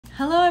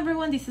Hello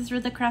everyone, this is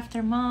Ruth the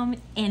Crafter Mom,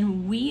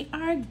 and we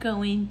are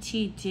going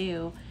to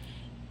do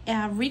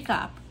a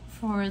recap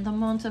for the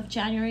month of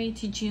January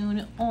to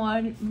June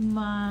on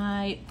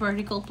my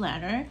vertical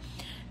planner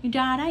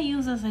that I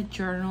use as a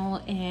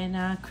journal and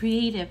a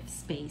creative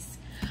space.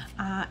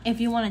 If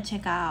you want to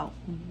check out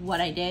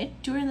what I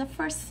did during the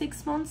first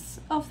 6 months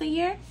of the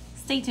year,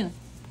 stay tuned.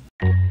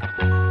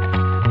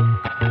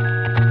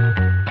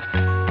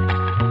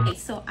 Okay,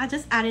 so I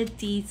just added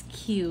these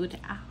cute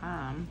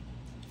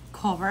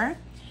cover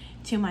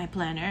to my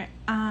planner.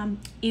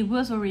 It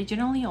was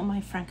originally on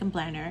my Franken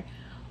planner,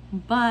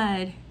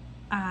 but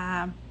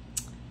I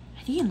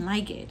didn't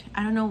like it.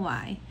 I don't know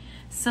why.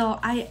 So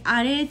I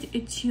added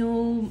it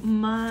to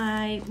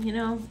my,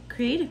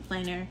 creative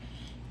planner,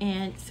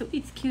 and so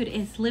it's cute.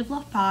 It's Live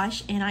Love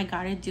Posh, and I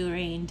got it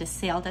during the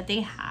sale that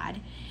they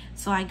had.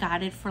 So I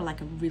got it for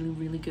like a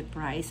really good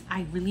price.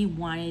 I really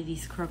wanted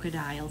this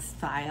crocodile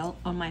style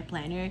on my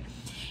planner,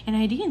 and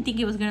I didn't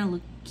think it was gonna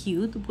look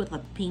cute with the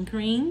pink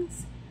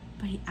rings,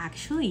 but it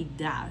actually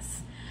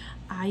does.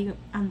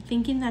 I'm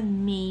thinking that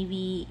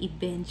maybe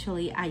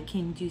eventually I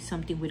can do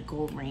something with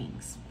gold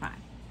rings,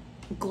 right?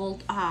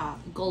 Gold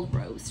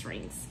rose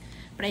rings.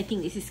 But I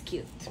think this is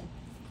cute.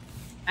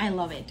 I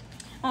love it.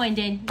 Oh, and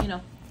then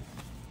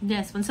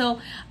this one.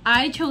 So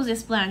I chose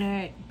this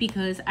planner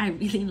because I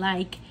really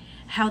like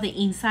how the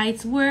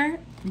insides were.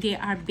 They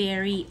are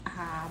very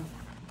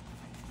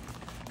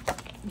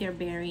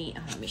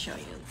let me show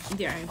you.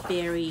 They are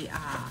very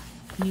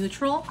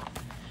neutral,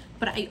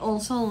 but I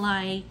also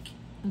like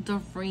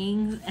the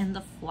rings and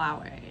the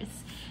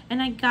flowers,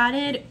 and I got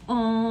it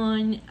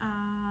on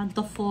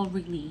the fall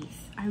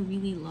release. I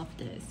really love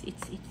this.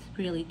 It's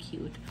really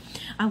cute.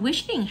 I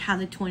wish I didn't have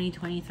the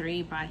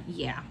 2023, but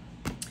yeah,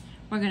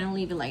 we're gonna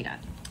leave it like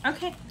that.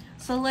 Okay,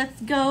 so let's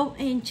go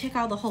and check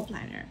out the whole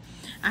planner.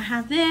 I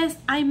have this,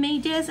 I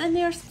made this, and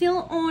they're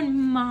still on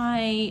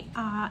my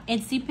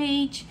Etsy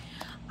page.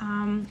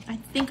 I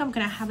think I'm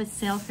gonna have a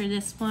sale for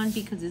this one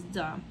because it's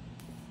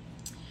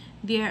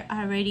they're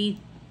already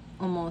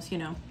almost,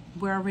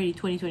 we're already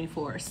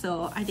 2024.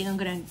 So I think I'm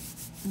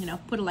gonna,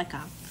 put like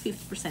a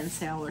 50%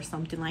 sale or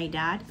something like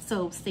that.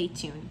 So stay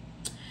tuned.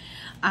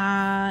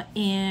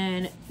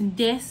 And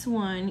this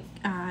one,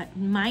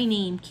 my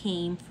name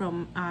came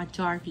from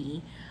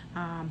Darbi.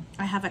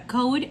 I have a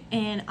code,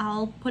 and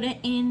I'll put it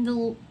in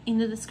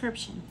the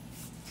description.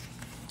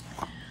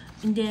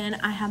 And then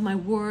I have my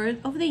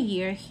word of the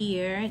year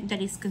here,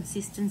 that is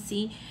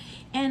consistency.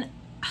 And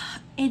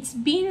it's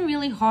been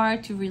really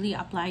hard to really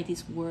apply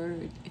this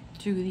word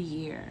through the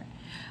year.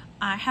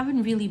 I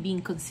haven't really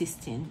been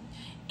consistent,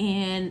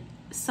 and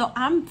so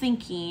I'm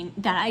thinking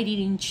that I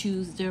didn't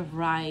choose the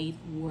right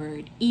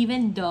word,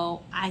 even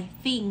though I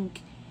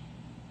think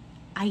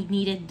I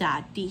needed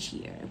that this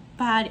year.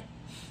 But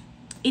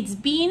it's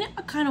been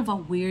a kind of a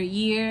weird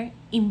year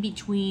in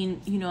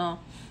between,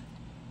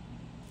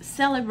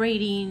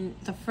 celebrating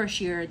the first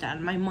year that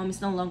my mom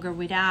is no longer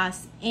with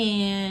us,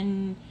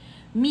 and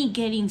me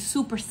getting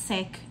super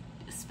sick,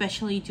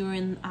 especially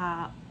during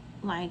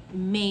like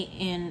May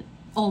and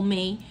all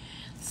May.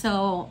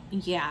 So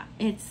yeah,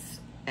 it's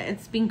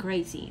been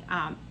crazy.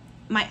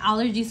 My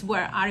allergies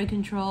were out of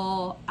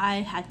control. I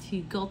had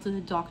to go to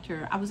the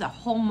doctor. I was a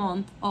whole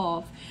month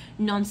of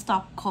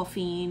non-stop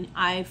coughing.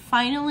 I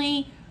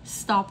finally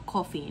stopped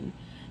coughing,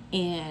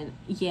 and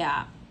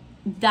yeah,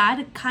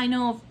 that kind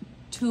of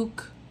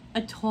took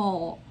a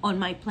toll on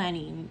my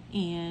planning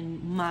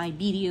and my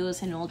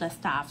videos and all that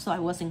stuff, so I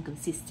wasn't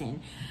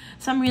consistent.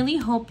 So I'm really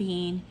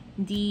hoping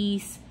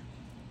these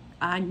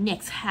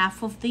next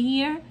half of the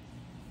year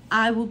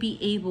I will be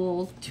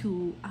able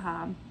to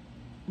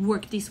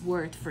work this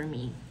word for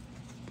me.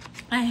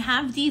 I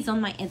have these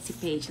on my Etsy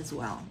page as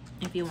well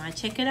if you want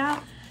to check it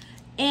out,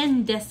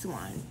 and this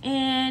one,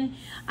 and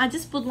I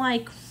just put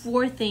like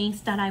 4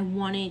 things that I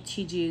wanted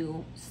to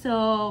do.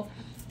 So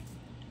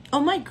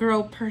on my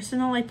girl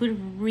personal, I put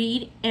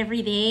read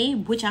every day,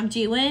 which I'm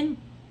doing.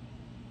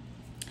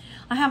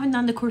 I haven't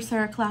done the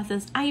Coursera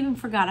classes. I even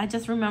forgot. I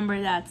just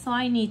remembered that. So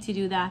I need to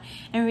do that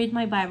and read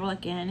my Bible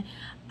again.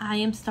 I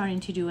am starting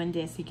to do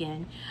this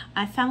again.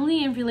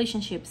 Family and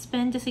relationships.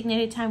 Spend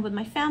designated time with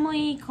my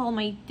family. Call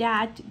my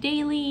dad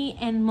daily,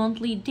 and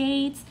monthly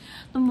dates.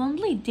 The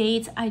monthly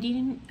dates, I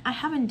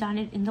haven't done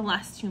it in the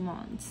last 2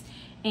 months.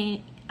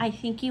 And I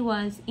think it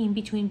was in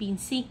between being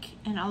sick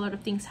and a lot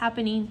of things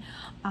happening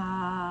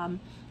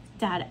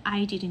that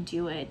I didn't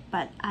do it.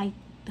 But I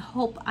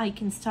hope I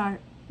can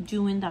start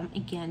doing them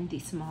again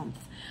this month.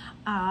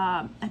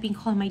 I've been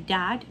calling my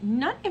dad,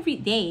 not every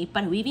day,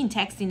 but we've been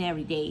texting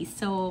every day,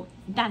 so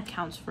that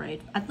counts for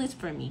it, at least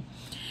for me.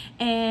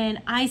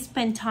 And I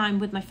spend time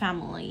with my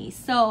family.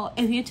 So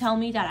if you tell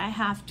me that I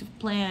have to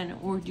plan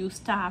or do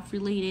stuff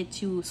related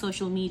to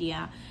social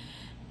media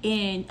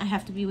and I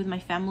have to be with my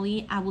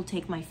family, I will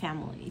take my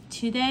family.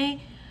 Today,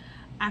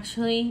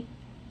 actually,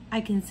 I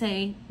can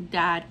say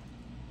that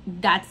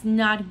that's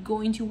not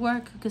going to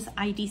work because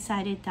I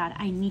decided that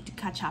I need to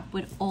catch up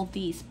with all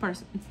these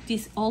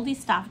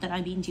stuff that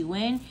I've been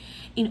doing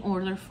in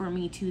order for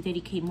me to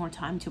dedicate more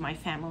time to my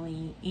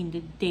family in the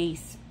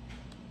days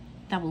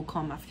that will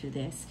come after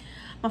this.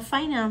 My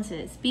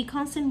finances, be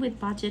constant with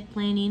budget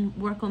planning,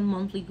 work on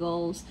monthly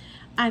goals.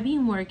 I've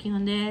been working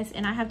on this,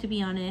 and I have to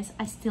be honest,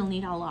 I still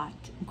need a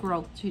lot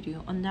growth to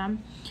do on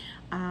them.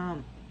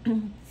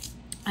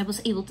 I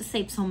was able to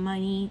save some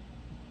money,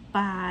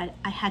 but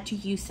I had to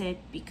use it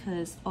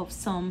because of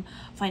some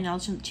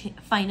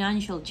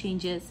financial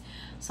changes.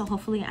 So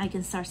hopefully I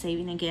can start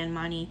saving again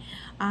money.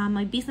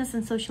 My business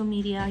and social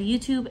media,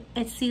 YouTube,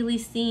 Etsy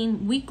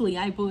listing, weekly.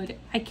 I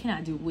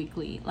cannot do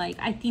weekly. Like,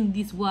 I think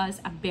this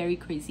was a very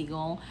crazy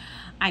goal.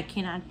 I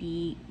cannot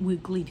be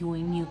weekly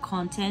doing new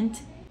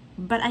content,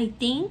 but I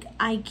think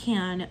I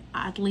can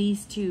at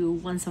least do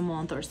once a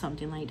month or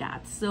something like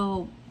that.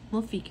 So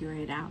we'll figure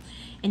it out.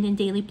 And then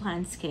daily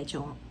plan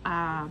schedule.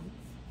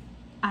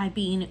 I've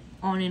been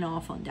on and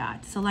off on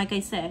that. So like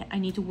I said, I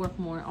need to work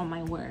more on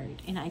my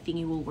word, and I think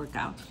it will work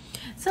out.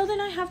 So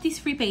then I have this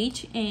free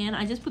page, and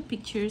I just put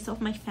pictures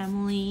of my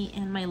family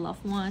and my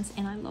loved ones,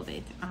 and I love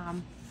it.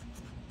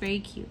 Very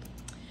cute.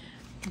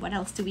 What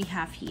else do we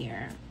have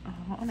here?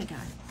 Oh my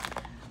God.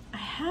 I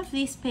have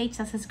this page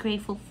that says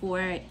grateful for,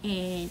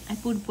 and I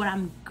put what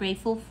I'm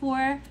grateful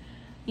for.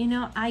 You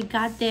know, I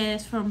got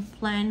this from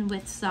Plan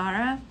with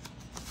Sarah,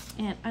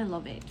 and I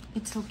love it.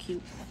 It's so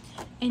cute.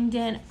 And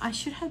then I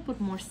should have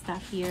put more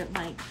stuff here.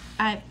 Like,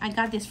 I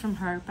got this from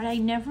her, but I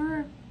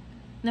never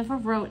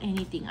wrote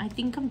anything. I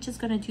think I'm just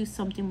gonna do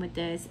something with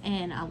this,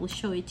 and I will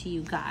show it to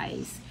you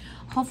guys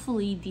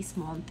hopefully this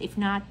month, if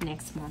not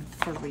next month,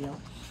 for real.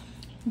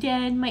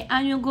 Then my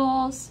annual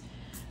goals.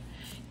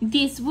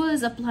 This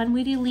was a Plan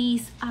with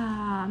Elise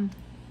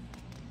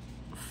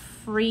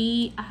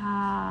free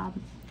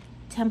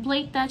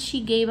template that she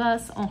gave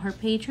us on her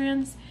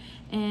Patreons,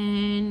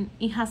 and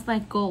it has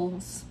like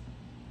goals.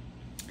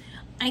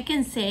 I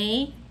can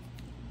say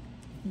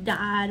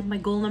that my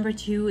goal number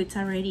 2, it's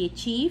already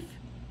achieved.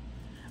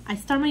 I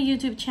start my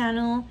YouTube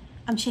channel.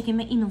 I'm checking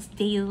my emails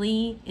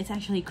daily. It's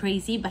actually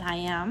crazy, but I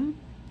am.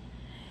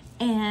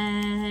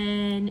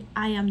 And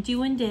I am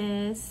doing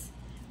this.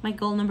 My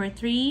goal number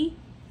 3.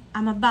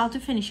 I'm about to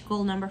finish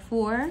goal number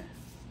 4.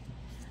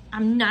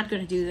 I'm not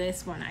gonna do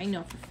this one. I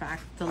know for a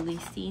fact, the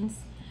listings.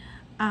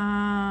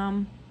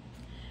 I'm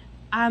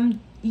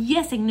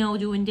yes and no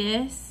doing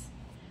this.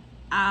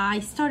 I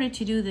started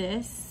to do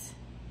this.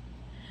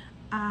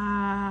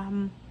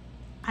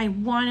 I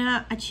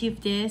wanna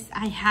achieve this.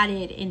 I had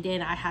it, and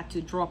then I had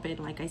to drop it,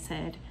 like I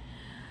said.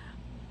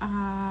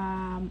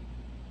 I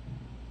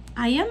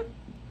am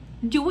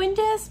doing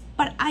this,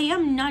 but I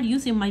am not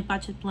using my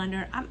budget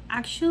planner. I'm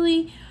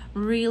actually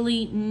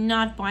really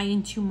not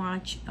buying too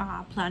much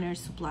planner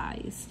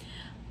supplies.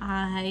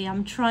 I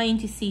am trying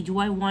to see, do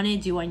I want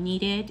it, do I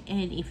need it,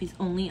 and if it's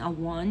only a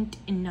want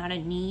and not a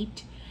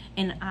need,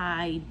 and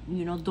I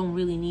don't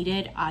really need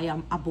it, I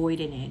am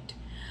avoiding it.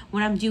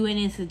 What I'm doing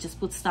is I just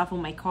put stuff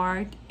on my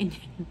cart, and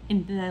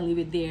then I leave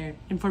it there.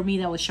 And for me,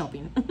 that was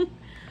shopping.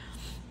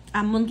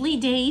 Monthly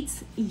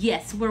dates,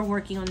 yes, we're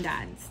working on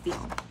that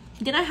still.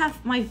 Then I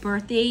have my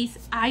birthdays.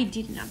 I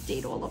didn't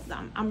update all of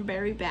them. I'm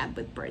very bad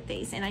with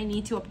birthdays, and I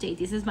need to update.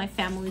 This is my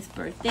family's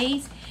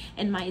birthdays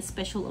and my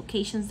special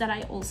occasions that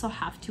I also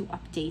have to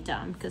update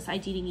them, because I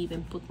didn't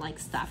even put like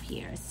stuff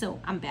here. So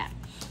I'm bad,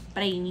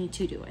 but I need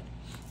to do it.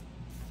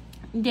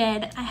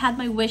 Then I had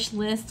my wish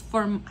list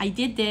I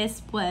did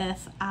this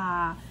with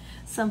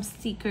some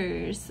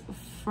stickers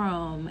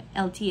from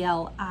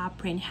LTL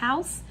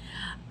Printhouse,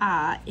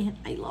 and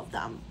I love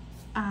them.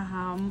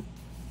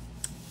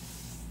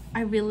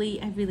 I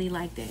really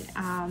liked it.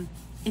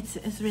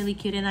 It's really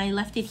cute, and I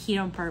left it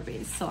here on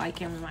purpose so I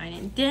can remind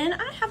it. Then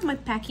I have my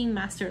packing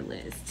master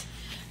list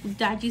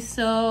that you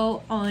saw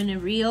on a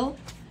reel,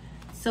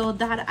 so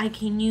that I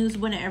can use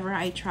whenever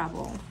I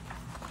travel.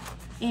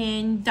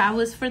 And that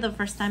was for the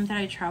first time that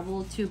I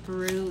traveled to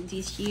Peru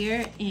this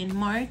year in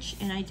March,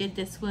 and I did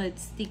this with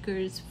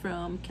stickers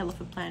from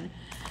Katelyn Plans.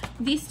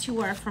 These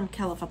two are from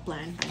Katelyn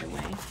Plans, by the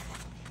way.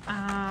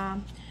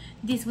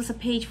 This was a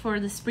page for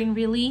the spring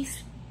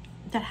release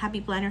that Happy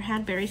Planner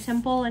had, very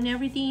simple and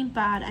everything,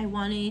 but I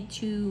wanted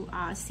to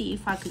see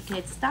if I could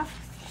get stuff.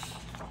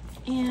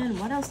 And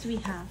what else do we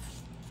have?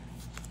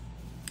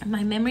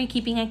 My memory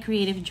keeping and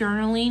creative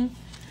journaling.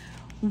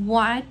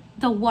 What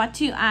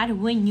to add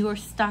when you're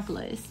stuck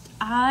list.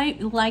 I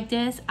like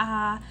this.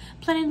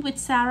 Planning with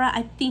Sarah,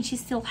 I think she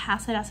still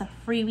has it as a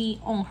freebie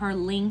on her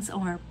links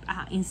on her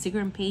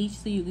Instagram page,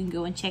 so you can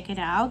go and check it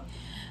out.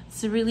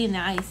 It's really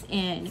nice,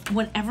 and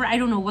whenever I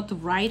don't know what to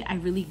write, I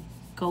really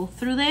go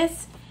through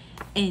this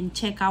and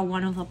check out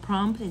one of the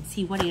prompts and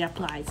see what it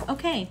applies.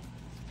 Okay,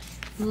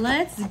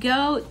 let's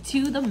go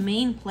to the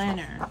main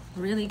planner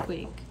really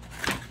quick.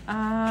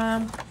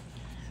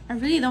 I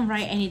really don't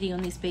write anything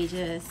on these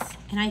pages,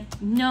 and I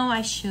know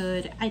I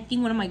should. I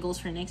think one of my goals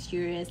for next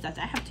year is that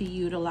I have to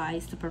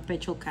utilize the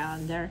perpetual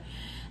calendar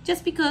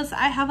just because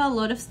I have a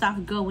lot of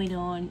stuff going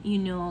on, you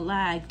know,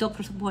 like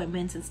doctor's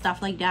appointments and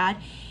stuff like that.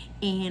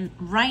 And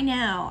right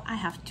now I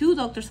have 2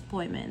 doctor's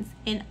appointments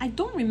and I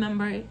don't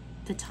remember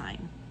the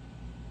time.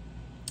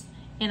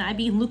 And I've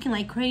been looking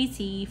like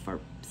crazy for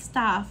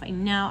stuff,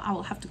 and now I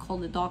will have to call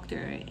the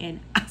doctor and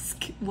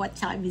ask what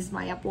time is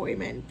my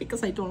appointment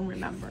because I don't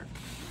remember.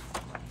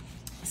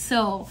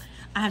 So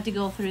I have to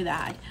go through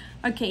that.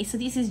 Okay, so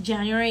this is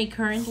January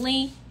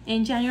currently.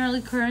 And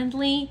January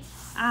currently,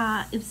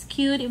 it was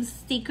cute. It was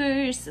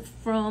stickers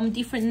from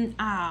different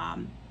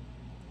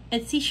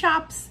Etsy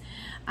shops.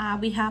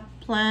 We have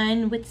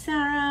Plan with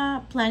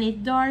Sarah,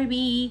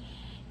 Planit.Darbi,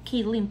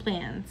 Katelyn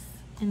Plans.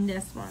 And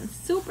this one,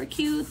 super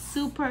cute,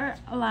 super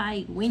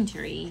like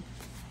wintry.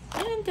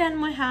 And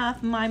then we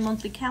have my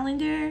monthly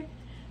calendar,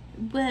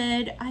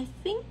 but I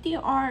think they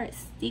are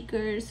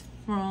stickers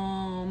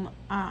from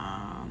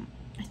I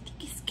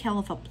think it's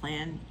LTL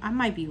Plan. I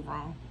might be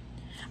wrong.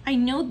 I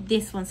know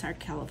these ones are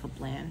LTL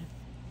Plan.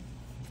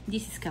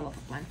 This is LTL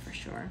Plan for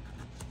sure.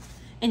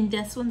 And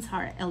these ones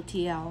are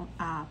LTL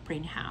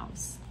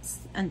Printhouse.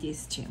 And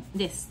these two.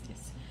 This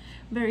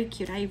very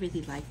cute. I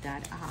really like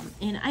that.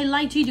 And I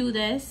like to do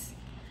this.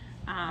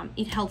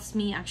 It helps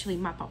me actually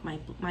map up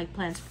my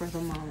plans for the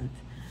month.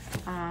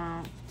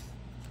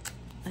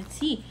 Let's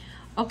see.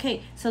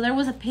 Okay, so there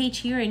was a page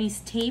here and it's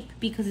taped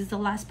because it's the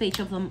last page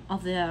of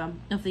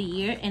the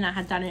year, and I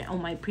had done it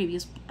on my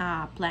previous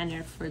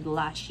planner for the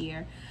last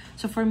year.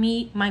 So for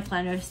me, my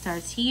planner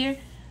starts here.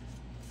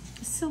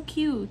 So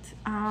cute.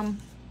 Well,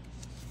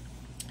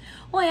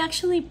 I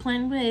actually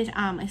planned with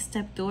a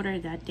stepdaughter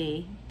that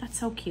day. That's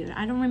so cute.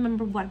 I don't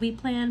remember what we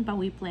planned, but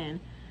we planned.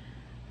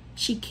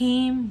 She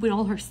came with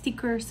all her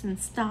stickers and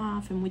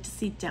stuff, and we just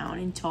sit down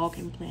and talk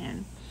and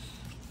plan.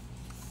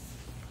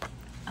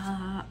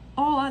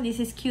 Oh, this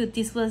is cute.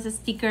 This was a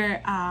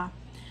sticker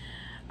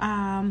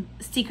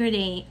sticker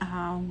day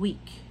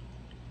week,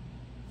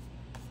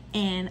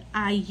 and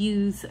I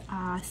use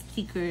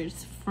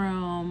stickers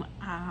from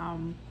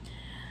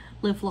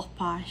Live Love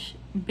Posh.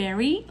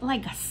 Very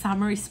like a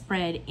summer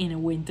spread in a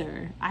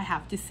winter, I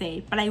have to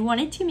say, but I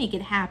wanted to make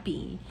it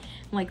happy.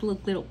 Like,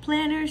 look, little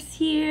planners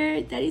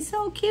here. That is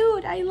so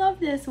cute. I love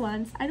these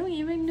ones. I don't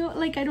even know,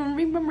 like, I don't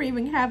remember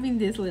even having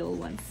these little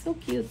ones. So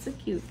cute, so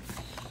cute.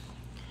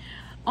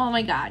 Oh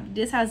my god,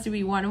 this has to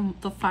be one of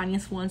the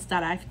funniest ones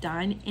that I've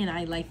done, and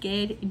I like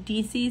it.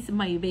 This is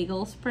my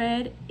bagel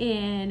spread,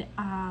 and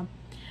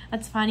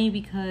that's funny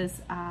because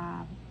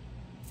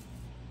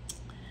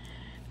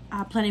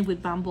Planning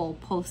with Bumble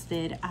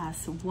posted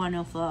as one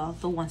of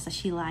the ones that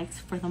she likes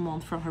for the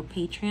month from her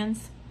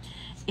Patreons.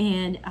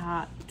 And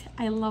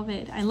I love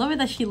it. I love it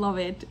that she loved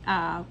it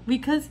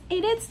because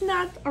it is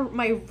not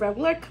my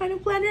regular kind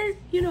of planner.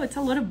 You know, it's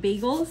a lot of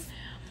bagels,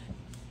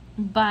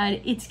 but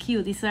it's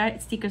cute. These are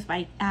stickers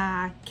by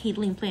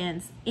Katelyn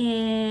Plans.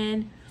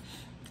 And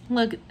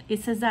look,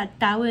 it says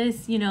that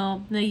was, you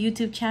know, the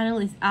YouTube channel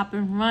is up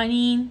and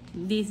running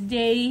this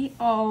day.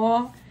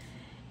 Oh,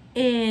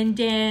 and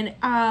then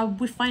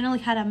we finally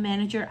had a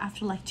manager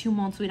after like 2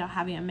 months without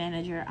having a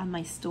manager at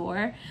my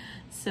store.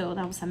 So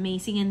that was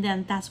amazing. And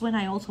then that's when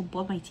I also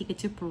bought my ticket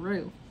to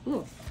Peru.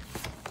 Ooh.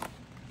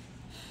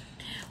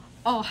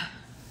 Oh,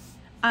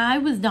 I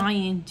was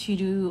dying to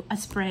do a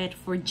spread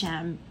for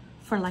Gem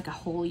for like a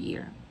whole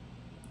year.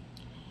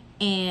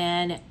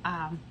 And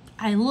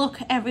I look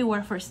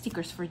everywhere for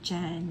stickers for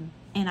Gem,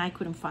 and I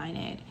couldn't find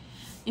it.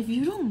 If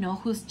you don't know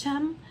who's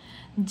Gem,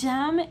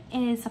 Gem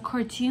is a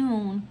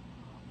cartoon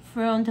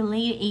from the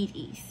late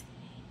 80s.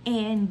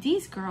 And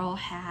this girl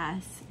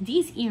has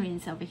these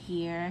earrings over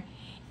here,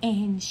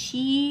 and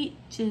she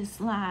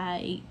just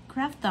like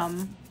grabs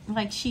them,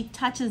 like she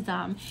touches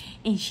them,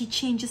 and she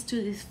changes to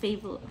these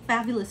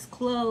fabulous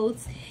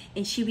clothes,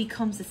 and she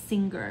becomes a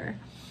singer.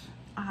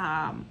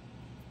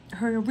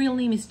 Her real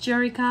name is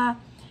Jerica,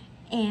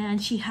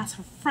 and she has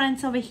her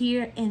friends over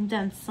here, and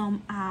then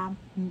some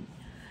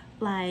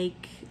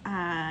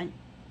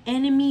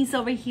enemies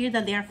over here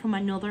that they are from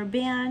another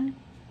band.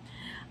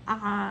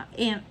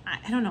 And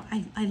I don't know,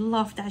 I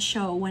loved that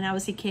show when I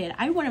was a kid.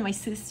 I wanted my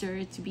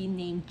sister to be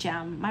named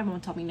Jam. My mom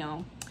told me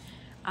no.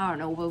 I don't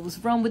know what was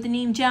wrong with the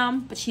name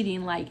Jam, but she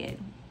didn't like it.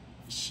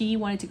 She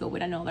wanted to go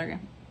with another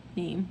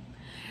name.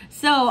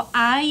 So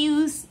I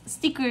use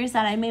stickers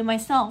that I made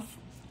myself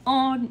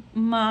on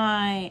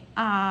my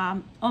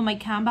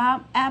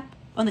Canva app,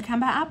 on the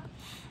Canva app.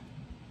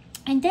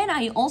 And then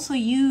I also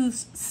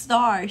used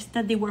stars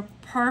that they were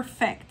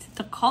perfect.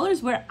 The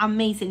colors were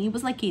amazing. It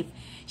was like if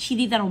she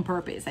did that on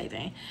purpose, I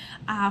think.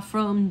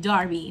 From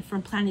Darby,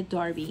 from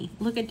Planit.Darbi.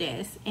 Look at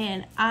this.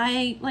 And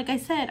like I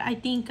said, I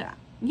think,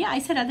 yeah, I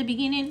said at the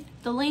beginning,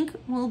 the link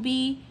will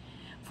be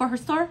for her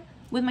store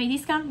with my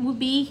discount will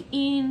be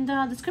in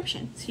the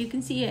description. So you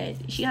can see it.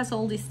 She has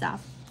all this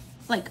stuff.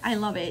 Like, I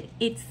love it.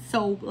 It's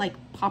so like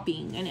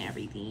popping and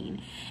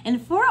everything.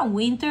 And for a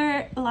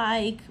winter,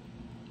 like,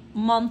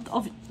 month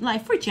of,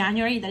 like for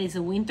January, that is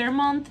a winter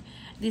month,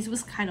 this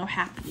was kind of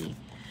happy.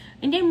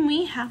 And then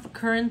we have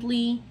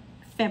currently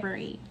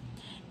February,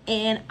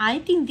 And I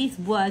think this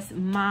was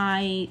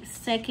my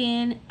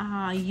second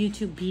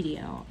YouTube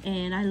video,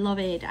 and I love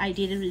it. I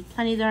did it with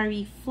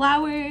Planit.Darbi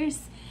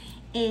flowers,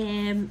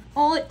 and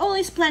all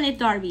is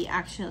Planit.Darbi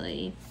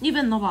actually,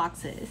 even the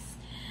boxes.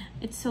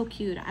 It's so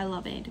cute. I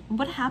love it.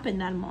 What happened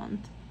that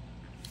month?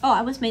 Oh,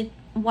 I was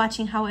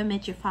watching How I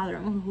Met Your Father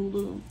on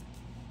Hulu.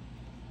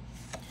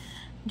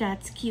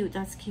 That's cute.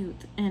 That's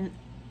cute. And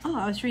oh,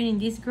 I was reading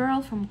This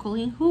Girl from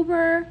Colleen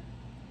Hoover.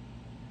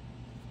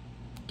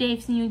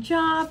 Dave's new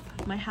job.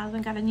 My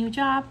husband got a new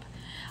job.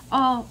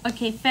 Oh,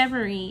 okay,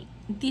 February.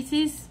 This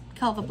is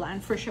Katelyn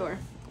Plans for sure.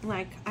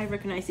 Like, I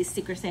recognize these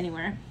stickers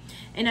anywhere.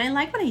 And I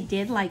like what I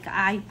did. Like,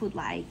 I put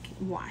like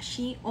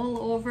washi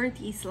all over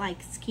these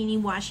like skinny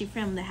washi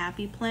from the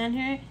Happy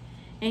Planner,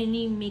 and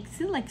it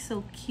makes it like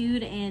so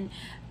cute, and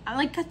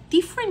like a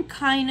different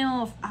kind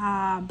of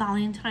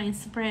Valentine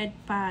spread,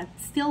 but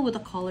still with the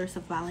colors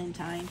of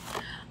Valentine.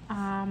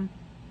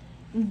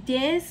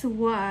 This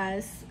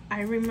was,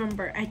 I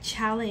remember, a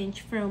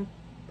challenge from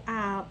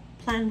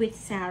Plan with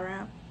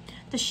Sarah,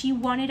 that she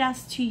wanted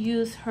us to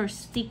use her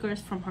stickers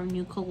from her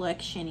new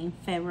collection in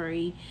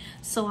February.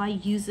 So I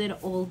used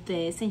all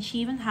this, and she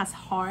even has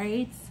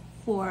hearts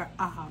for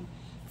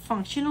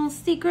functional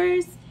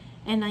stickers,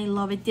 and I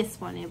love it. This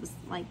one, it was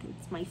like,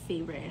 it's my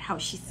favorite, how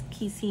she's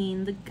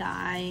kissing the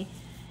guy,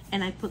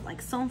 and I put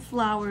like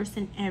sunflowers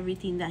and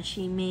everything that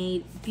she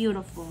made.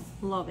 Beautiful.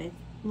 Love it.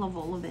 Love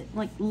all of it.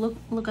 Like,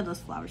 look at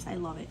those flowers. I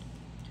love it.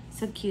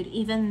 So cute.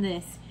 Even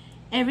this,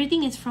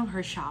 everything is from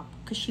her shop,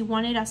 because she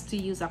wanted us to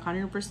use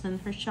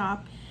 100% her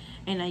shop,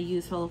 and I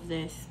use all of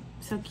this.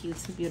 So cute,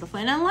 so beautiful.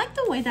 And I like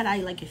the way that I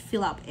like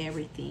fill up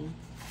everything.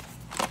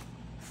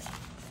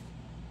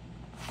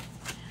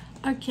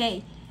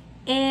 Okay,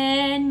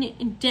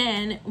 and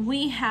then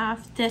we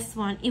have this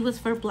one. It was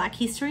for Black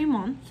History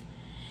Month,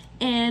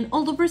 and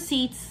all the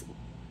receipts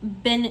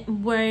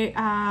were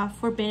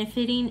for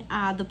benefiting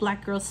the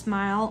Black Girl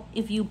Smile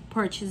if you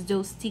purchase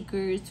those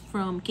stickers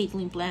from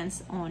Katelyn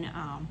Plans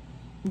on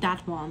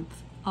that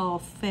month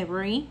of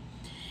February.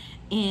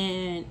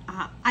 And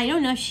I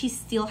don't know if she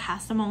still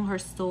has them on her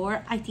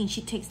store. I think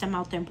she takes them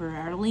out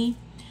temporarily,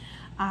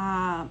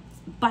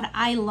 but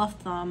I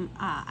love them.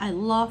 I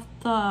love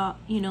the,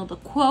 you know, the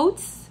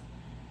quotes.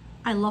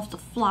 I love the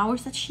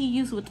flowers that she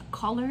used with the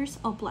colors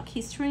of Black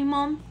History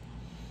Month.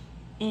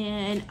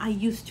 And I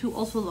used to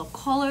also the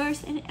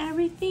colors and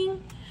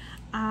everything.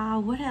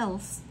 What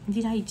else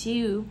did I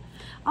do?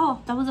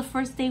 Oh, that was the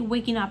first day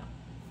waking up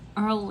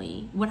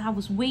early. When I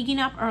was waking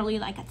up early,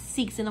 like at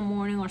 6 in the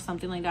morning or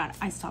something like that,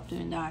 I stopped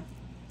doing that.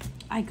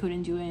 I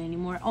couldn't do it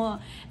anymore. Oh,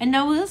 and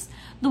that was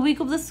the week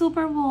of the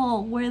Super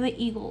Bowl where the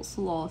Eagles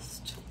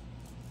lost.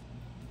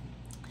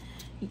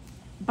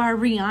 But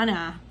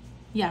Rihanna,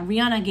 yeah,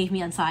 Rihanna gave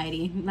me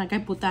anxiety. Like, I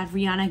put that,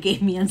 Rihanna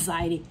gave me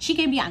anxiety. She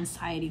gave me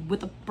anxiety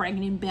with a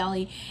pregnant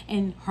belly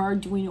and her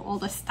doing all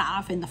the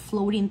stuff and the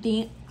floating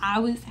thing. I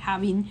was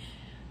having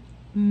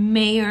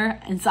major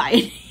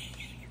anxiety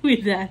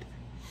with that.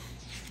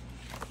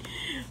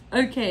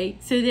 Okay,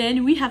 so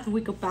then we have the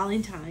week of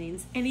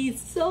Valentine's, and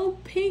it's so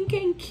pink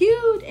and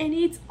cute, and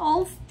it's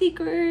all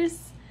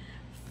stickers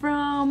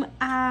from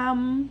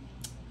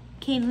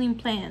Katelyn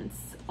Plans.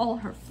 All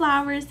her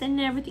flowers and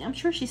everything. I'm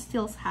sure she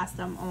still has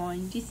them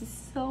on. This is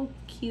so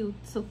cute,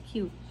 so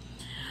cute.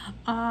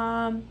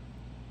 Oh,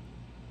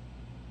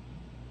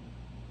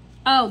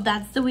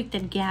 that's the week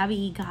that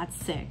Gabby got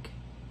sick.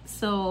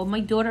 So my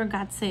daughter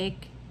got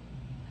sick,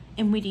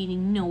 and we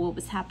didn't know what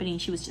was happening.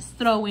 She was just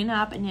throwing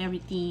up and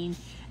everything,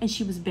 and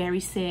she was very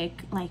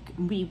sick. Like,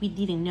 we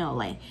didn't know.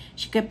 Like,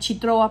 she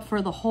threw up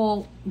for the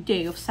whole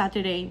day of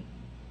Saturday.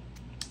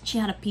 She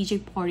had a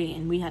PJ party,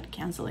 and we had to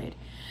cancel it.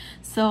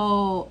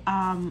 So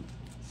and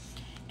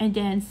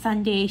then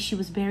Sunday she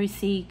was very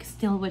sick,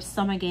 still with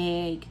stomach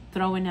ache,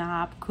 throwing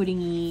up,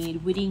 couldn't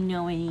eat, we didn't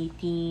know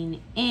anything.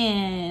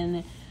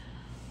 And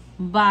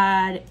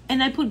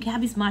I put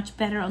Gabby's much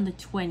better on the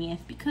 20th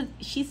because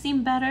she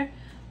seemed better,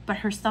 but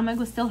her stomach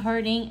was still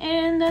hurting.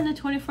 And then the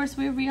 21st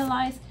we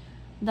realized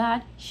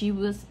that she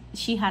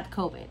had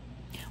COVID.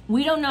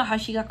 We don't know how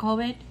she got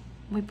COVID.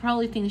 We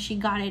probably think she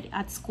got it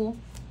at school,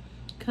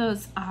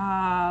 because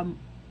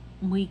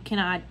we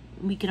cannot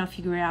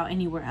figure it out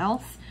anywhere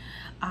else.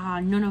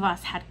 None of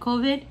us had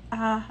COVID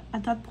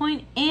at that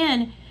point.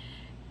 And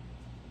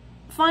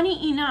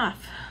funny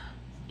enough,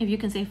 if you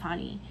can say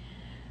funny,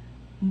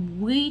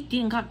 we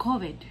didn't got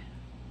COVID.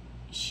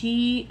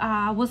 She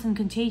wasn't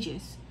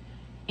contagious,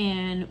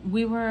 and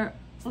we were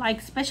like,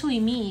 especially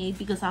me,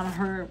 because I'm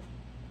her,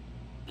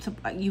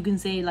 you can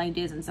say like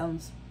this and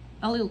sounds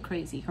a little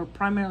crazy, her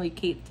primary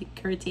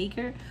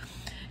caretaker,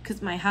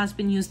 because my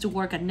husband used to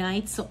work at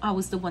night, so I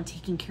was the one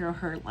taking care of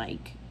her,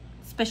 like,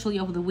 especially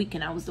over the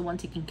weekend. I was the one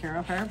taking care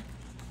of her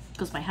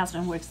because my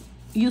husband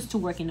used to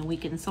work in the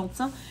weekends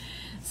also.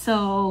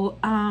 So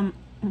I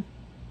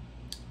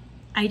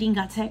didn't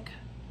got sick,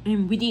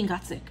 and we didn't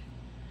got sick,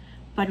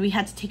 but we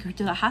had to take her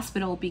to the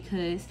hospital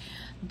because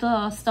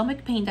the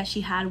stomach pain that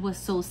she had was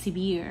so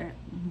severe.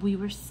 We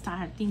were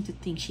starting to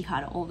think she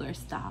had other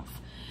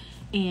stuff,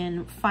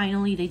 and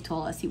finally they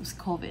told us it was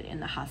COVID in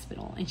the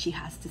hospital, and she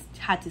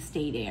had to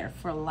stay there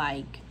for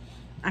like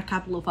a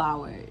couple of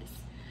hours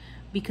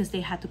because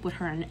they had to put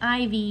her on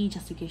an IV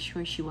just to get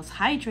sure she was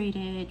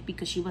hydrated,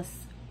 because she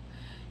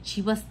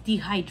was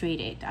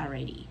dehydrated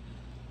already.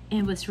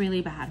 It was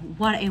really bad.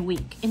 What a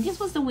week. And this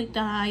was the week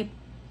that I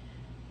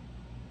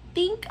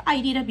think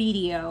I did a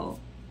video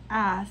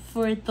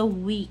for the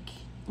week,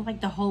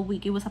 like the whole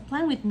week. It was a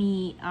plan with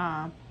me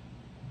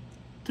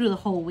through the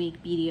whole week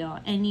video,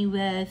 and it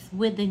was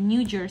with the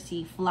New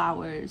Jersey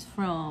flowers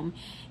from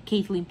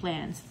Katelyn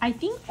Plans. I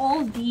think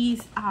all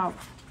these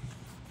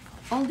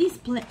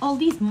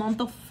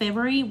month of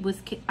February was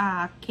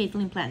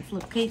Katelyn Plans.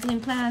 Look,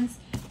 Katelyn Plans,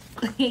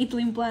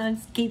 Katelyn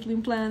Plans,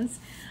 Katelyn Plans.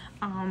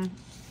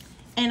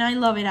 And I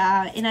love it.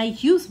 And I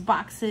use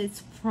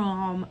boxes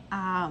from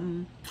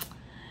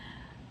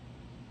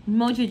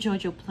Mojo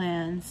Jojo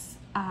Plans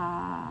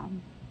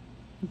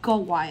Go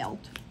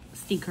Wild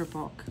sticker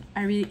book.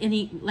 And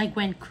it like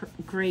went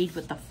great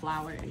with the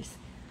flowers.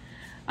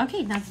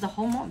 Okay, that's the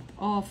whole month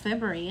of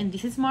February, and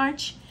this is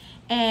March.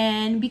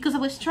 And because I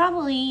was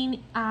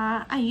traveling,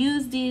 I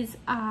used these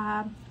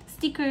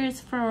stickers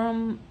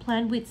from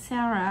Plan with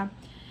Sarah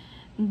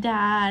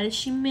that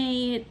she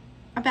made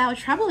about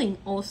traveling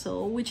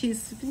also, which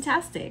is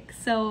fantastic.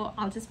 So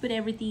I'll just put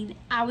everything.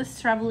 I was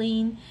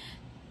traveling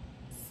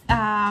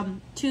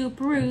to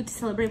Peru to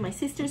celebrate my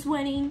sister's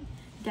wedding.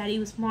 That it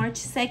was March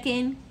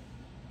 2nd.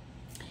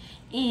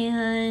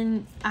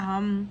 And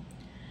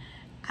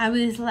I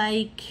was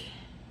like,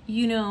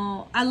 you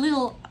know, a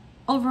little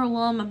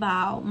overwhelmed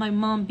about my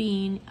mom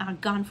being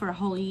gone for a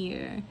whole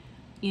year.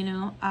 You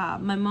know,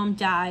 my mom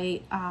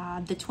died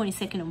the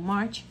 22nd of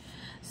March.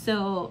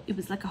 So it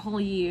was like a whole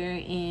year,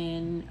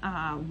 and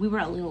we were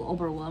a little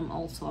overwhelmed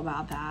also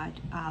about that,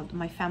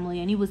 my family.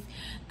 And it was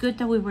good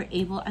that we were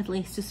able at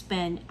least to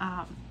spend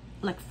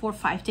like 4 or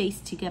 5 days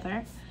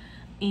together,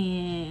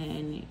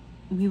 and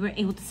we were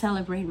able to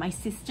celebrate my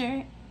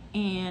sister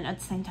and at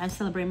the same time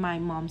celebrate my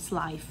mom's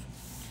life.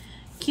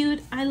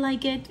 Cute. I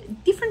like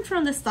it. Different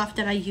from the stuff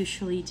that I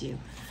usually do.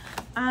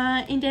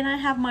 And then I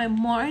have my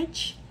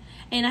March,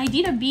 and I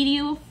did a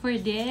video for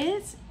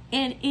this,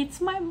 and it's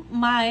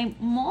my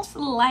most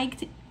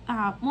liked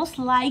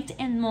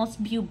and most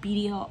viewed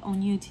video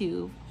on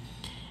YouTube.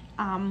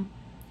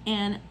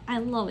 And I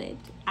love it.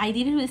 I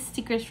did it with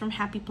stickers from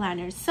Happy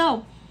Planners.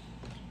 So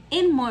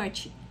in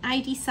March, I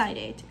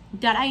decided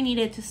that I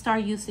needed to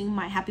start using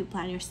my Happy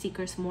Planner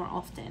stickers more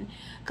often,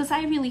 because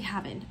I really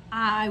haven't.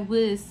 I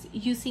was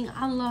using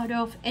a lot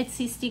of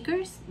Etsy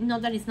stickers.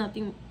 Not that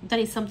that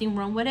is something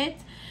wrong with it,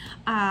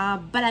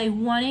 but I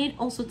wanted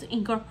also to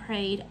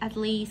incorporate at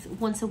least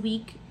once a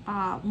week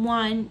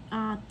one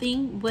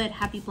thing with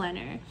Happy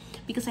Planner,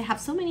 because I have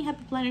so many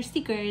Happy Planner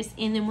stickers,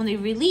 and then when they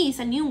release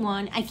a new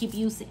one, I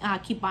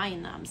keep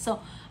buying them. So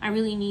I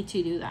really need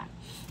to do that.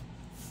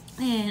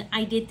 And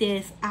I did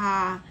this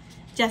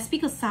just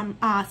because some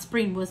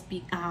spring was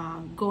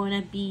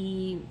gonna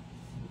be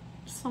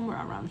somewhere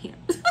around here.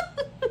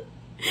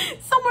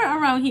 Somewhere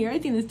around here. I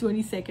think this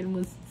 22nd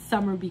was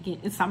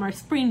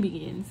spring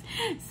begins.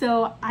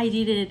 So I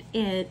did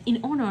it in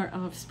honor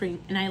of spring,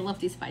 and I love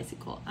this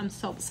bicycle. I'm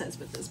so obsessed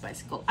with this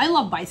bicycle. I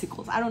love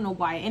bicycles. I don't know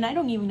why, and I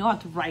don't even know how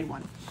to ride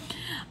one.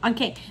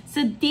 Okay,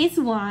 so this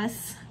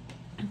was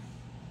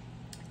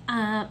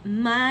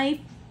my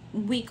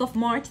week of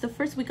March, the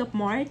first week of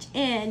March,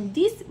 and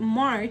this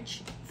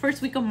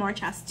first week of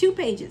March has 2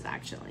 pages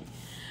actually.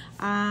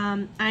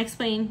 I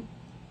explain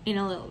in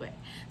a little bit.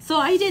 So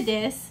I did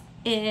this,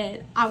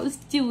 and I was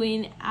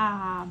doing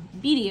a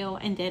video,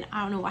 and then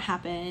I don't know what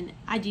happened.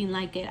 I didn't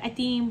like it. I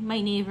think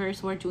my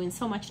neighbors were doing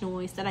so much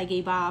noise that I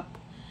gave up.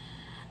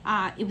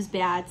 It was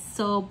bad.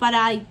 So, but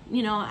I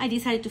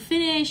decided to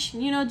finish,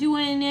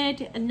 doing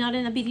it, not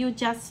in a video,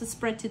 just a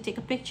spread to take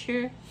a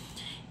picture.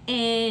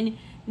 And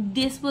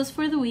this was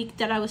for the week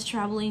that I was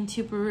traveling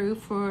to Peru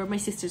for my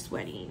sister's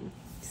wedding.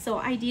 So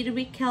I did a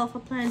with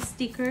Katelyn Plans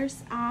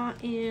stickers,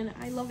 and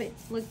I love it.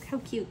 Look how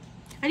cute.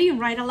 I didn't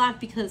write a lot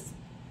because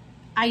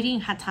I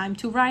didn't have time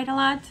to write a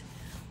lot.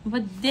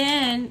 But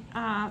then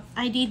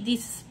I did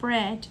this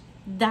spread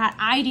that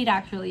I did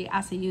actually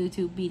as a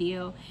YouTube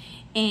video,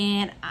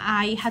 and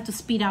I had to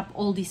speed up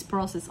all this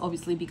process,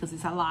 obviously, because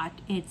it's a lot.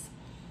 It's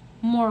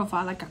more of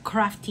like a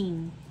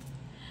crafting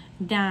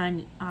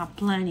than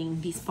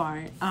planning this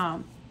part.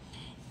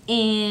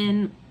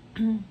 And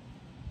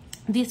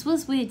this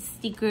was with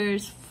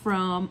stickers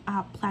from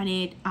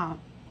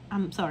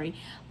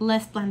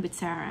Let's Plan with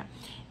Sarah,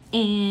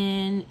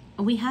 and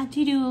we had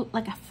to do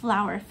like a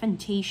flower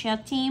fantasia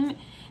theme,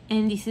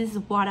 and this is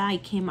what I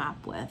came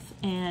up with.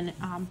 And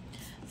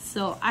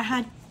so I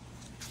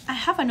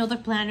have another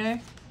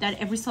planner that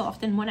every so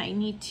often when I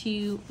need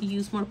to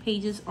use more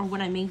pages or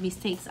when I make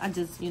mistakes, I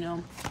just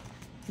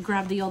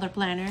grab the other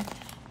planner,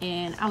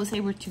 and I was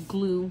able to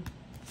glue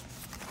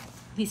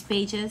these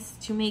pages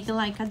to make it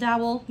like a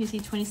double. You see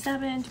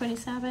 27,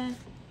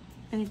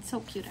 and it's so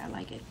cute. I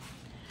like it.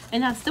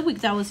 And that's the week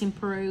that was in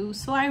Peru.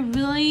 So I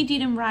really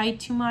didn't write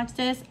too much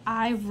this.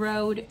 I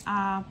wrote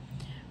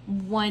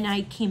when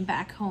I came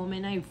back home,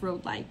 and I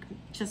wrote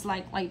just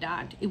like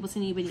that. It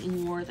wasn't even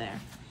in order.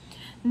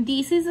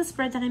 This is a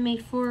spread that I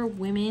made for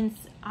Women's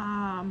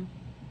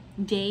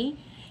Day,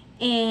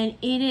 and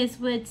it is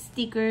with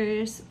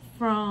stickers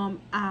from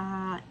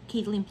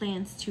Katelyn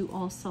Plans too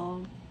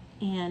also.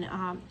 And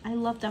I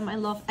love them.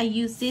 I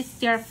use this.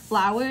 They're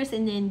flowers,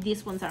 and then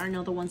these ones are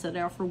another ones that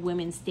are for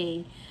Women's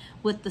Day,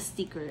 with the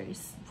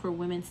stickers for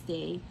Women's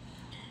Day.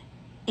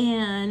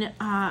 And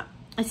I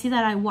see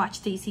that I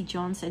watched Daisy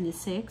Jones and the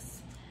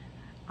Six,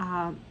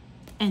 and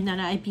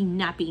then I've been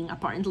napping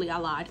apparently a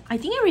lot. I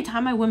think every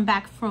time I went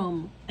back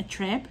from a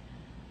trip,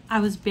 I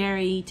was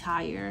very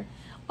tired.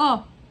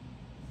 Oh,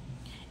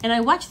 and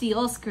I watched the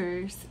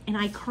Oscars, and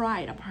I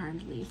cried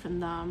apparently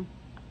from them.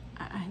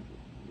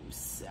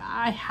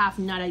 I have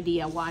no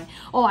idea why.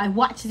 Oh, I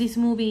watched this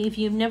movie. If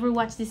you've never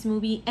watched this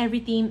movie,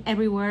 Everything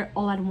Everywhere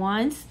All at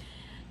Once,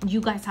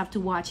 you guys have to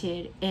watch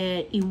it.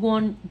 It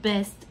won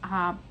best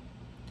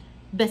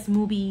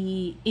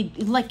movie.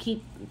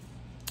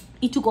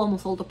 It took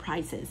almost all the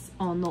prizes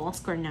on the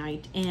Oscar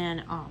night,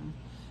 and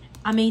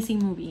amazing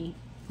movie.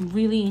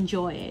 Really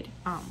enjoy it.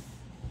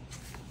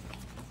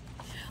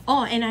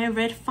 Oh, and I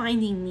read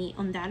Finding Me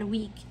on that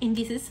week, and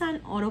this is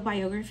an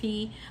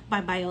autobiography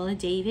by Viola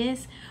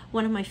Davis,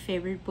 one of my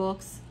favorite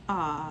books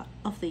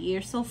of the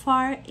year so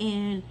far.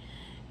 And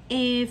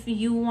if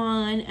you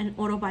want an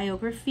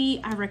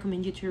autobiography, I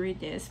recommend you to read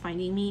this,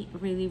 Finding Me.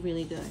 Really,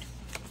 really good.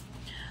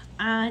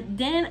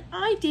 Then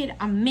I did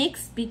a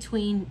mix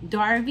between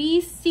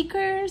Darby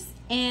stickers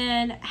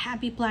and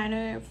Happy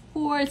Planner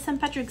for St.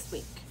 Patrick's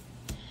Week,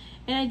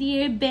 and I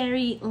did it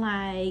very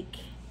like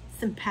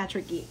St.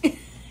 Patrick-y.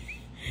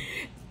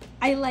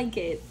 I like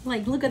it.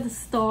 Like, look at the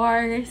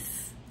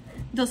stars.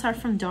 Those are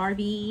from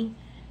Darby.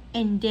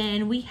 And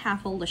then we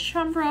have all the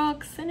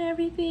shamrocks and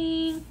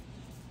everything.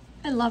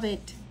 I love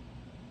it.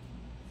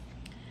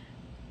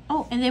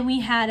 Oh, and then we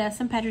had a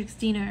St. Patrick's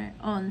dinner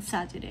on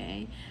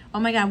Saturday.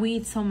 Oh my God, we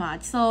eat so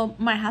much. So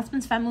my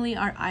husband's family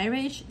are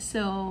Irish,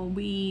 so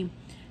we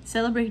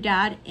celebrate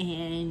that,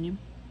 and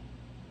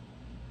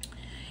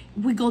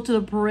we go to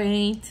the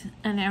parade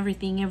and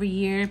everything every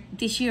year.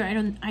 This year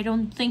I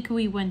don't think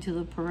we went to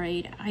the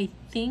parade. I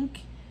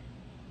think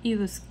it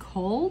was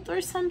cold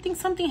or something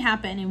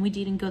happened, and we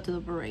didn't go to the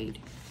parade.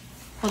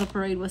 Well, the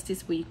parade was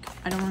this week.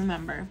 I don't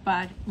remember,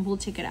 but we'll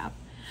check it out.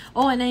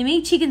 Oh, and I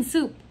made chicken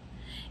soup.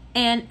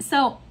 And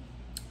so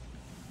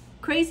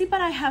crazy, but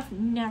I have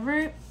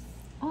never,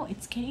 oh,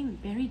 it's getting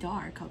very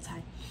dark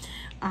outside.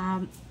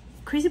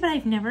 Crazy, but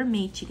I've never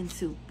made chicken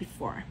soup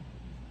before.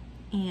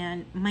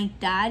 And my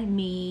dad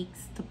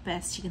makes the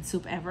best chicken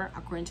soup ever,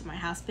 according to my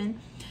husband.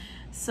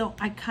 So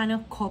I kind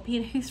of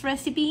copied his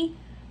recipe,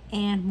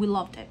 and we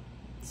loved it.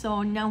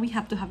 So now we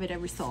have to have it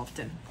every so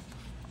often.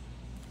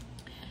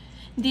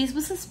 This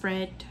was a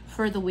spread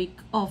for the week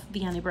of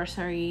the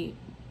anniversary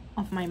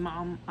of my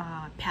mom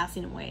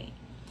passing away.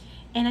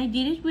 And I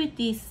did it with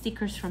these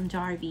stickers from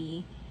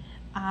Darby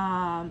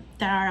that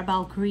are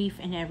about grief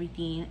and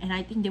everything. And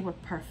I think they were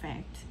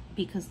perfect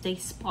because they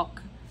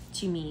spoke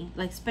to me,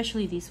 like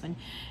especially this one.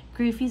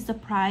 Grief is the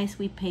price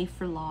we pay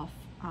for love.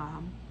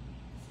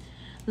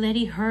 Let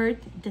it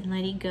hurt, then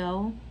let it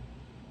go.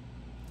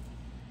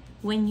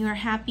 When you're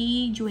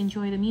happy, you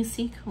enjoy the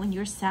music. When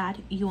you're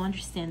sad, you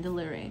understand the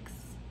lyrics.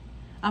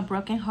 A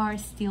broken heart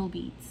still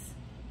beats.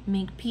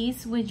 Make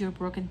peace with your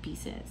broken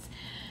pieces.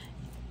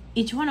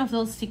 Each one of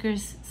those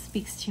stickers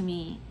speaks to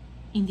me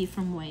in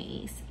different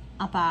ways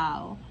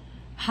about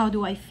how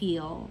do I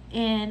feel.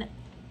 And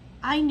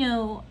I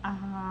know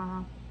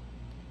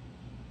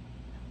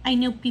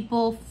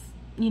people,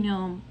 you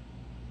know,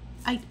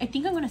 I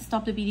think I'm gonna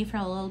stop the video for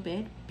a little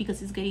bit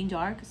because it's getting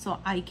dark, so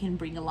I can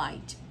bring a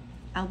light.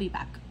 I'll be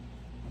back.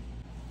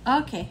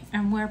 Okay,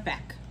 and we're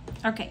back.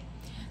 Okay,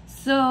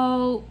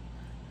 so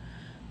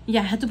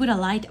yeah, I had to put a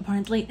light.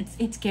 Apparently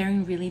it's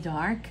getting really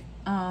dark,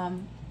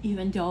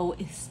 even though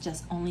it's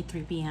just only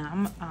 3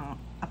 p.m.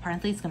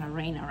 Apparently it's gonna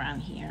rain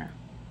around here.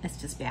 It's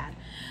just bad.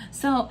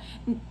 So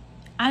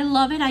I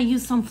love it. I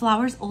used some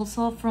flowers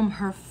also from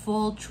her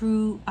fall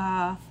True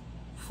Color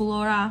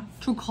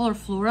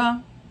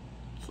Flora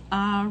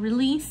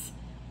release,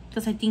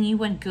 because I think it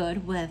went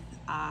good with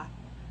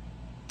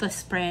the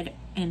spread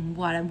and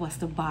what was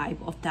the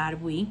vibe of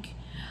that week.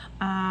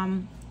 I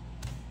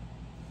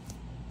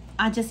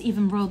just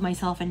even wrote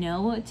myself a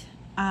note.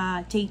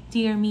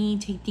 Dear me,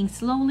 take things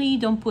slowly.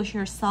 Don't push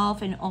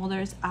yourself and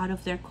others out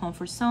of their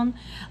comfort zone.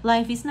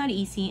 Life is not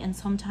easy, and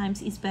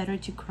sometimes it's better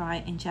to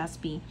cry and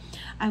just be.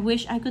 I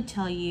wish I could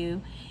tell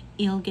you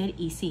it'll get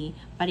easy,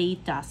 but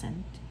it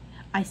doesn't.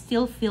 I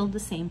still feel the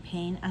same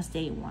pain as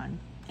day one,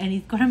 and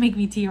it's gonna make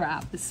me tear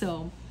up.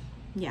 So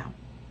yeah,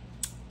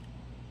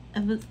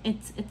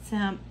 it's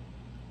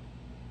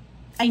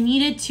I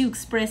needed to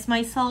express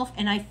myself,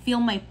 and I feel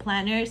my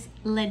planners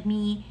let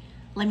me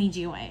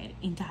do it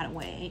in that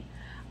way.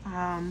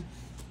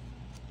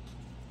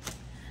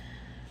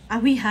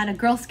 We had a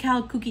Girl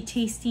Scout cookie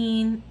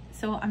tasting,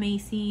 so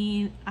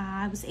amazing.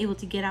 I was able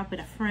to get up with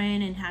a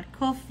friend and had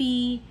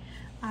coffee.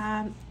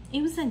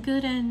 It was a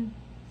good and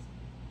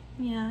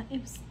Yeah,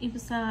 it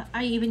was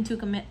I even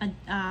took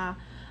a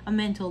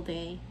mental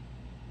day.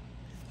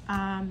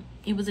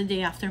 It was a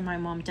day after my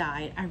mom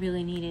died. I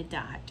really needed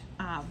that.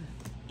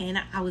 And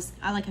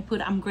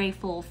I'm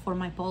grateful for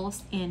my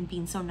boss and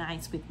being so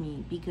nice with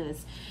me,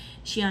 because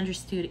she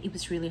understood it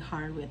was really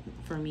hard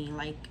for me.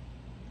 Like,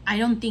 I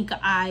don't think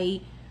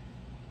I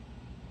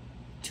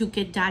took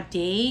it that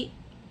day.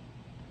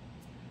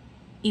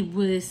 It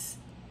was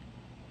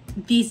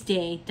this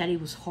day that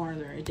it was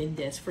harder than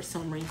this for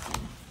some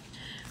reason.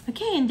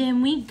 Okay, and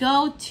then we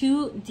go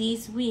to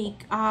this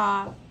week.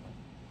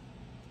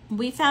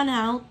 We found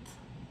out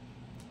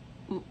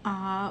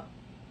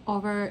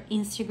over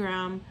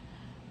Instagram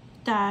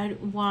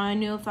that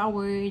one of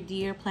our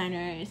dear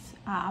planners,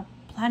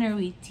 Planner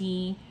with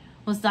T,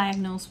 was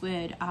diagnosed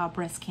with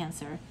breast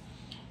cancer.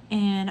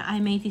 And I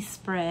made this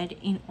spread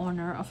in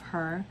honor of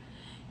her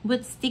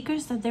with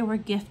stickers that they were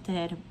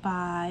gifted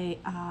by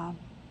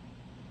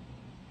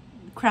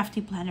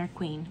Crafty Planner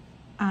Queen.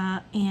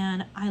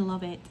 And I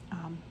love it.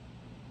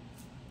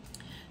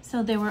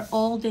 So they were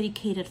all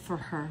dedicated for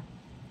her.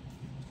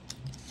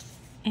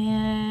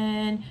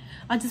 And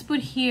I'll just put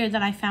here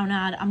that I found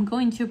out I'm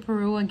going to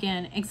Peru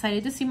again.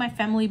 Excited to see my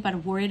family,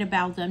 but worried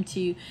about them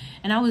too.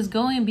 And I was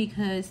going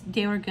because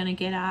they were gonna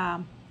get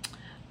a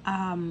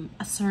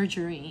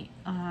surgery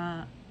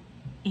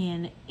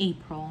in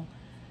April,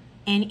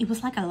 and it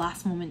was like a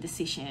last moment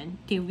decision.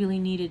 They really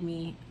needed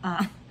me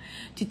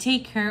to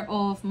take care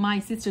of my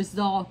sister's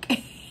dog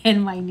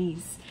and my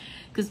niece,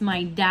 because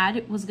my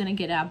dad was gonna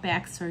get a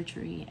back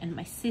surgery and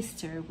my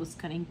sister was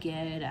gonna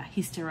get a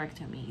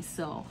hysterectomy.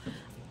 So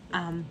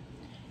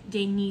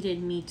they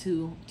needed me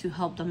to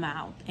help them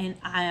out, and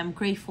I am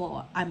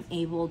grateful I'm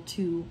able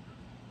to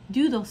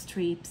do those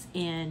trips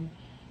and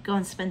go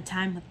and spend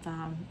time with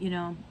them. You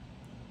know,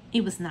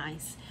 it was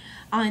nice.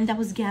 And that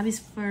was Gabby's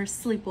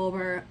first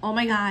sleepover. Oh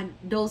my god,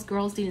 those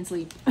girls didn't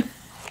sleep.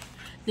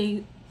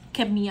 They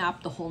kept me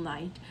up the whole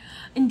night.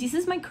 And this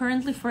is my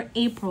currently for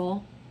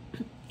April,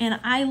 and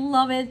I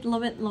love it,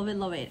 love it, love it,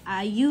 love it.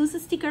 I use a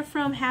sticker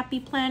from Happy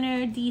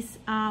Planner. This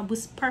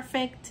was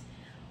perfect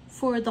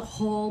for the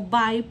whole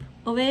vibe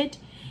of it,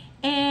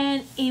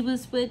 and it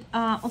was with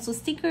also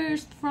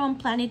stickers from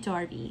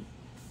Planit.Darbi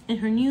and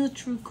her new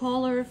True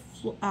Flora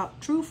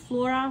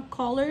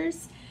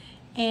colors,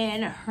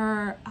 and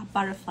her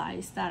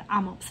butterflies that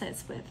I'm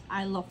obsessed with.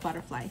 I love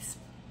butterflies.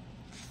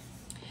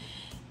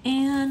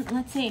 And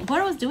let's see what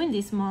I was doing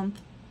this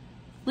month.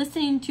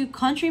 Listening to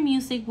country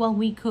music while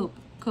we cook.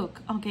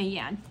 Okay,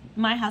 yeah,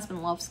 my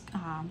husband loves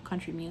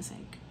country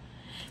music.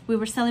 We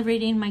were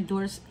celebrating my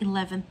daughter's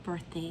 11th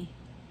birthday.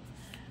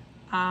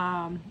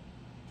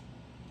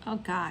 Oh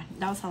god,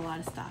 that was a lot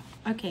of stuff.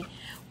 Okay,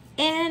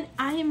 and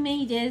I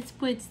made it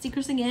with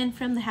stickers again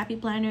from the Happy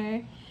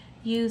Planner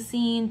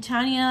using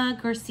Tanya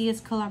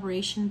Garcia's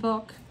collaboration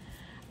book,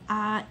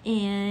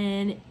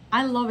 and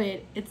I love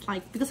it. It's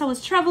like, because I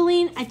was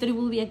traveling, I thought it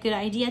would be a good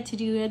idea to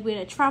do it with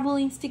a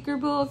traveling sticker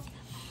book,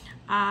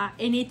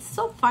 and it's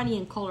so funny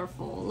and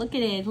colorful. Look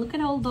at it, look at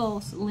all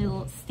those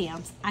little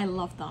stamps. I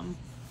love them.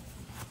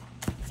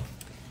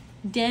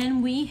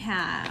 Then we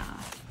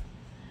have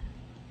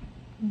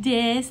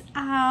this,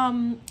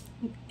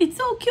 it's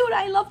so cute.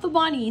 I love the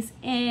bunnies,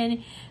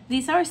 and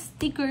these are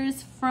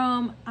stickers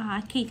from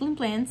Katelyn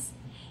Plans,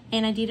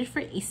 and I did it for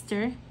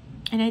Easter,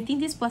 and I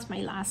think this was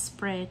my last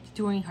spread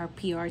during her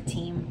PR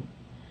team.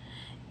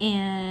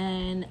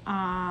 And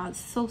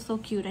so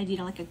cute. I did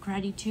like a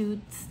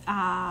gratitude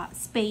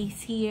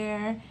space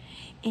here,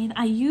 and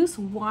I use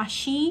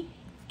washi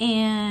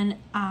and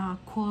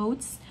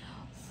quotes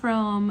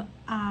from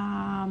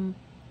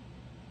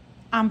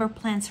Amber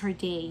Plans Her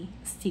Day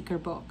sticker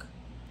book.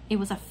 It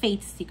was a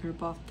Fate sticker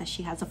book that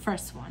she has, the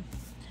first one.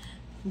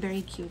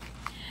 Very cute.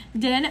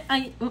 Then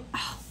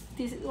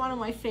this is one of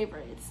my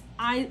favorites.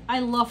 I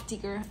love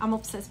Tigger. I'm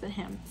obsessed with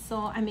him.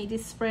 So I made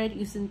this spread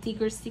using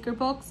Tigger sticker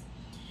books.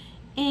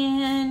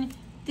 And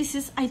this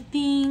is, I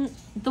think,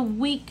 the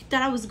week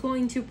that I was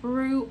going to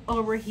Peru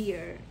over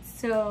here.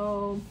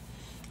 So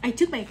I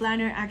took my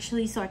planner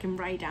actually so I can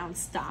write down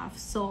stuff.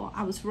 So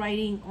I was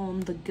writing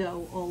on the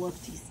go all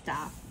of this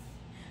stuff.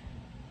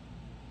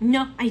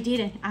 No, I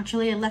didn't.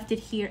 Actually, I left it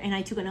here and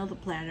I took another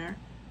planner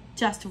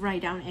just to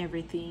write down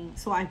everything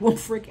so I won't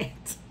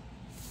forget.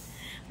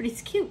 But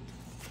it's cute.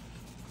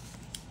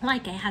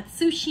 Like, I had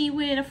sushi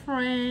with a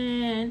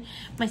friend.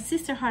 My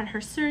sister had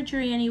her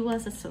surgery and it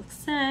was a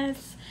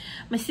success.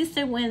 My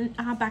sister went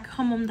back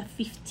home on the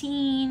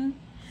 15th.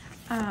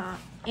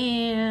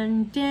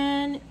 And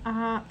then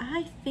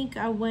I think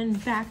I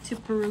went back to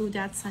Peru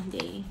that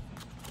Sunday.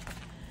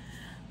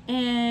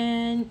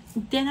 And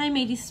then I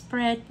made this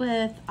spread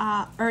with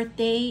Earth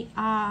Day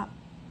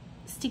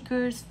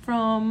stickers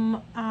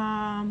from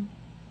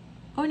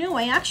oh no,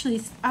 I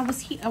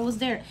was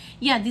there.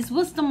 Yeah, this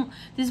was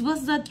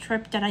the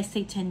trip that I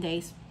stayed 10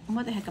 days.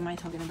 What the heck am I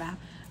talking about?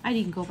 I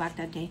didn't go back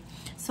that day.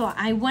 So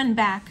I went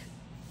back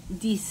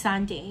this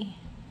Sunday.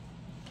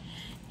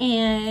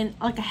 and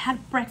like I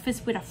had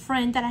breakfast with a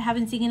friend that I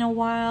haven't seen in a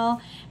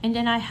while, and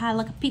then I had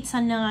like a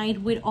pizza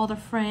night with other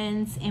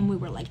friends, and we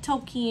were like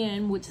talking,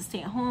 and we just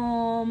stay at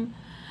home.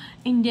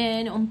 And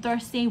then on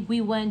Thursday we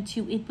went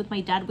to eat with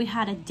my dad. We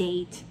had a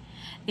date.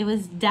 It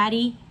was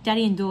daddy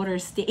and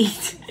daughter's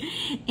date.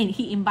 And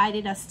he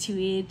invited us to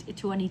eat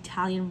to an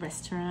Italian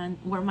restaurant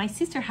where my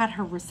sister had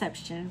her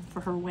reception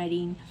for her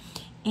wedding,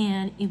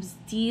 and it was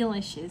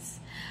delicious.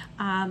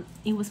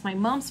 It was my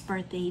mom's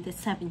birthday, the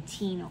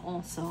 17th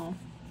also.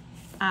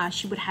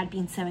 She would have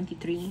been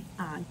 73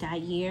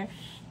 that year,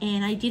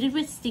 and I did it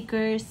with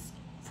stickers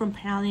from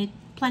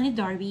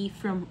Planit.Darbi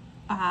from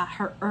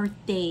her Earth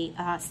Day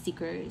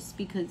stickers,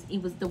 because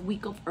it was the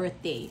week of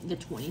Earth Day, the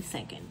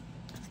 22nd.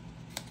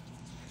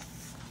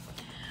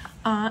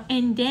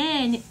 And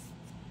then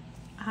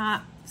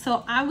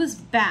so I was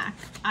back.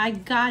 I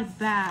got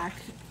back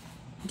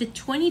the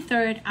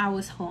 23rd. I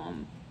was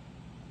home.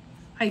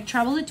 I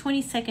traveled the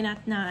 22nd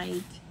at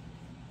night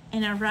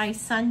and arrived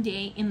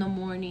Sunday in the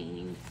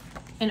morning.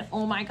 And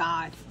oh my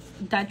God,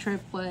 that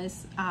trip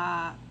was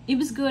it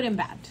was good and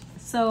bad.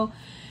 So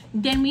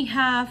then we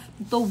have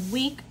the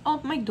week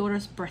of my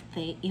daughter's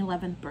birthday,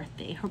 11th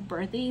birthday. Her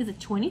birthday is the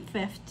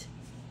 25th.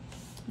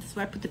 That's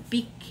why I put the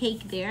big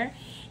cake there.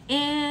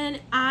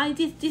 And I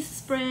did this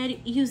spread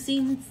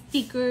using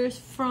stickers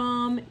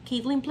from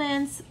Katelyn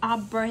Plans,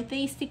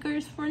 birthday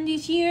stickers from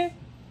this year.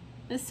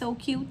 It's so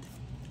cute.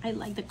 I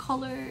like the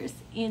colors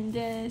in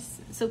this,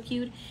 so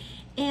cute.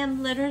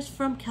 And letters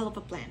from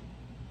Katelyn Plans.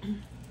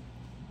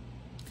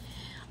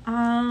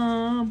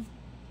 I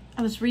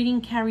was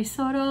reading Carrie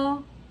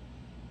Soto.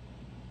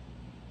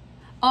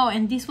 Oh,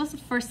 and this was the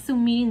first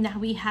Zoom meeting that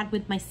we had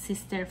with my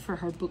sister for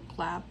her book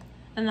club,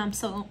 and I'm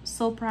so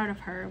proud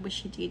of her when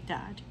she did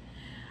that.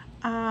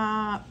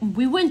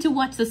 We went to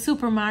watch the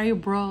Super Mario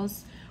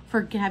Bros.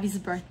 For Gabby's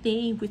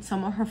birthday with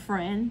some of her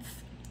friends.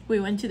 We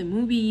went to the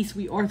movies,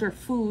 we ordered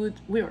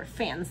food, we were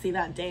fancy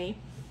that day.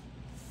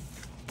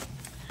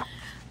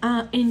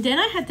 And then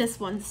I had this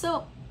one.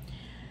 So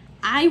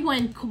I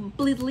went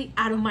completely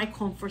out of my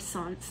comfort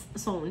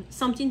zone.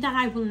 Something that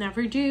I will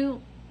never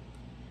do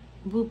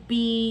will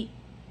be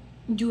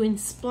doing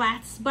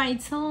splats by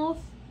itself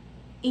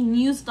and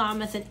use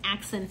them as an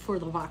accent for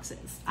the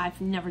boxes. I've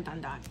never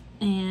done that.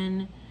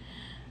 And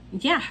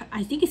yeah,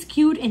 I think it's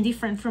cute and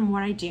different from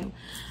what I do.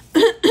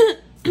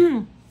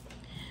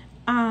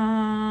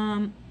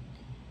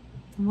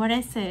 What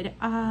I said,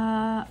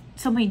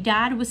 so my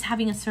dad was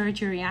having a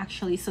surgery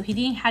actually, so he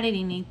didn't have it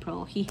in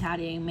April, he had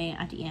it in May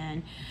at the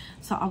end.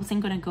 So I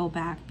wasn't gonna go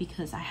back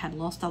because I had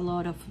lost a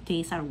lot of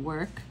days at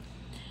work.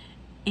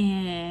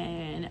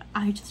 And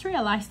I just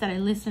realized that I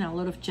listen a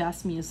lot of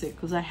jazz music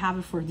because I have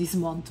it for this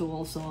month too,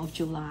 also of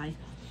July.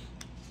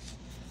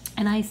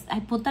 And I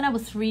put that I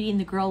was reading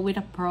The Girl with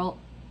a Pearl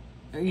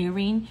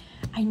Earring.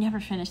 I never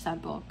finished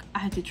that book. I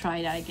have to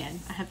try that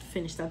again. I have to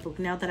finish that book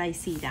now that I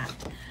see that.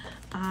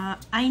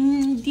 I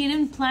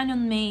didn't plan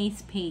on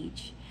May's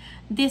page.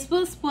 This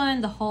was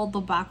when the whole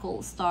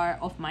debacle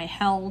started of my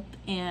health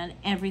and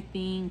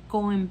everything,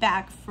 going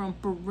back from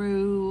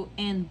Peru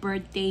and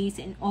birthdays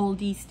and all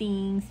these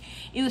things.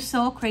 It was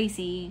so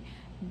crazy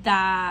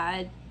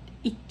that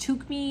it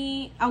took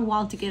me a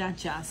while to get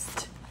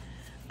adjusted.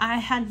 I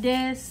had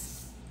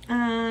this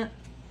and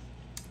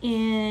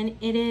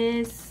it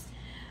is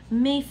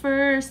May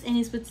 1st, and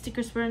it's with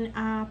stickers from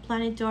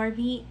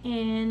Planit.Darbi,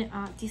 and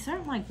these are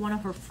like one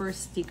of her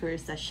first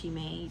stickers that she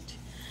made.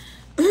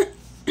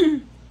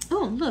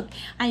 Oh, look,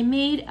 I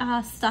made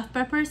stuffed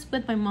peppers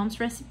with my mom's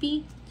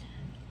recipe.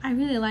 I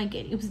really like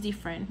it. It was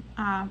different.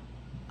 A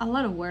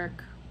lot of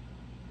work.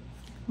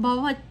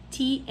 Boba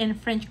tea and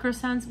French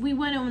croissants. We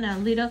went on a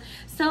little,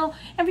 so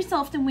every so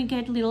often we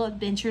get little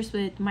adventures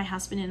with my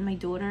husband and my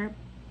daughter,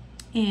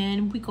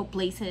 and we go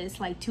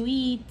places like to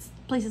eat,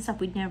 places that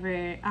we'd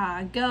never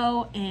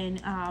go, and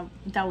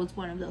that was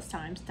one of those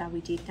times that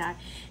we did that.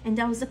 And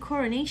that was the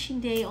coronation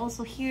day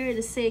also here,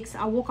 the 6th.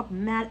 I woke up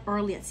mad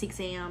early at 6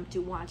 a.m.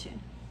 to watch it.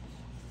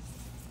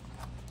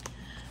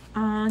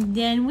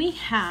 Then we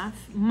have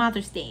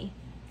Mother's Day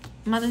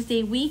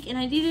week, and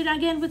I did it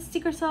again with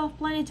stickers of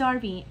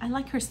Planit.Darbi. I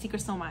like her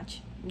stickers so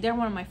much. They're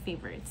one of my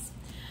favorites.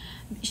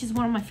 She's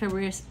one of my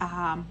favorites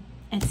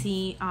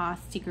Etsy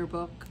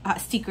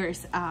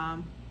stickers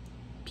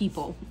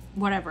people,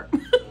 whatever.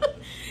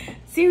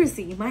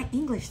 Seriously, my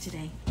English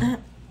today.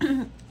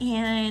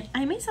 And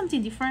I made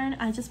something different.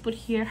 I just put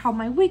here how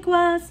my week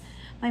was,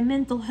 my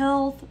mental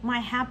health, my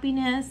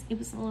happiness. It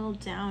was a little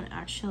down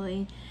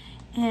actually,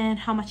 and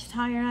how much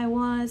tired I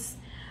was.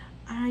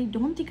 I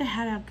don't think I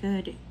had a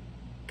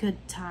good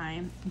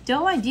time,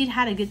 though I did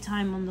had a good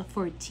time on the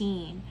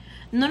 14th.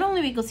 Not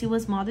only because it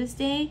was Mother's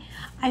Day,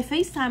 I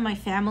FaceTime my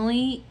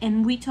family,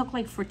 and we talked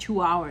like for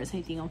 2 hours,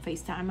 I think, on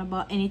FaceTime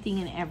about anything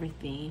and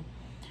everything.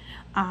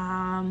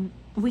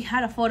 We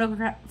had a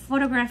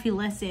photography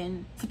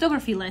lesson,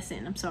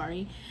 I'm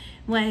sorry,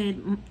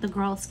 with the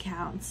Girl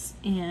Scouts,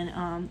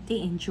 and they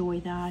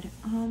enjoy that.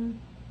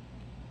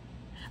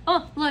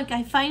 Oh, look,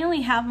 I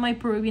finally have my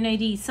Peruvian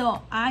ID.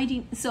 So I've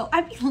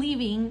been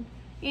living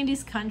in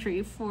this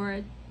country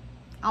for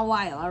a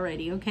while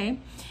already, okay?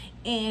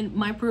 And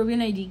my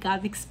Peruvian ID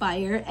got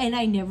expired and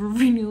I never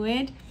renew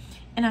it.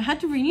 And I had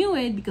to renew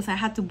it because I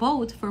had to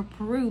vote for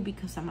Peru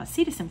because I'm a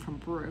citizen from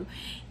Peru.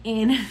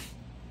 And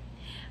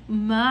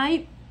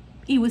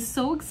it was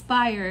so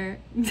expired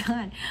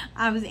that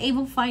I was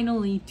able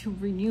finally to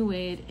renew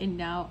it, and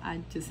now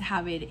I just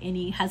have it, and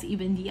it has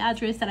even the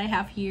address that I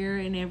have here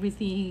and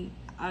everything.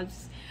 I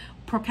was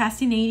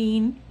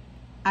procrastinating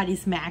at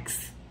its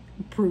max.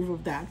 Proof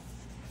of that.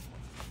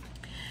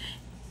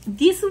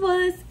 This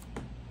was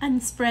a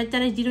spread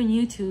that I did on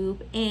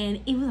YouTube,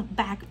 and it was a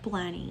back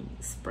planning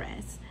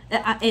spread.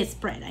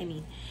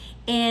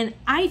 And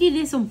I did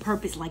this on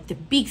purpose, like the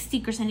big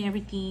stickers and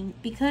everything,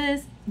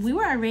 because we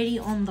were already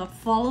on the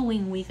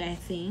following week, I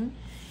think,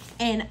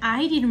 and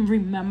I didn't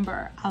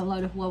remember a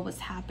lot of what was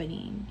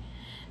happening.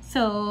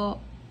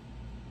 So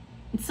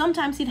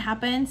sometimes it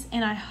happens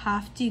and I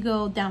have to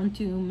go down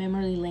to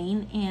memory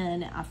lane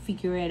and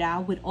figure it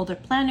out with other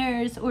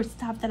planners or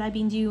stuff that I've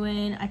been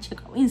doing. I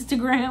check out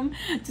Instagram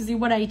to see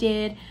what I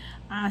did.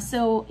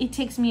 So it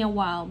takes me a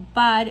while,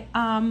 but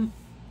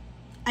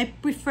I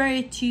prefer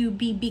it to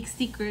be big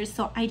stickers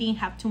so I didn't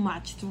have too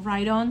much to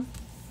write on,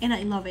 and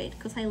I love it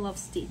because I love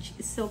Stitch.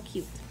 It's so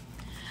cute.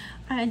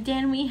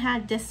 Then we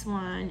had this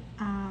one.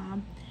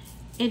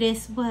 It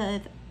is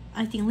with,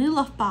 I think, Live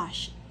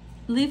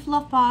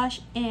Love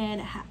Posh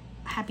and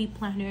Happy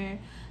Planner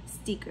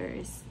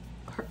stickers.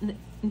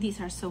 These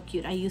are so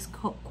cute. I use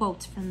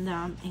quotes from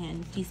them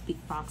and these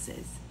big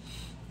boxes.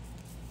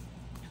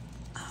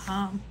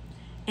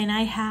 And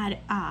I had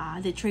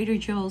the Trader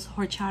Joe's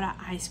horchata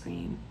ice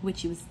cream,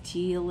 which was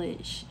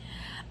delish.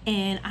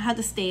 And I had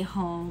to stay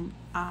home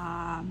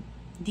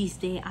this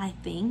day, I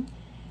think,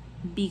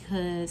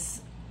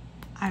 because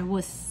I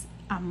was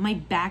my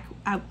back.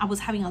 I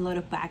was having a lot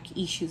of back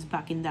issues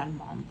back in that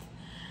month,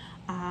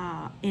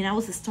 and I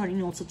was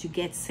starting also to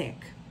get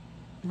sick.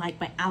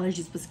 Like my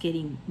allergies was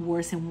getting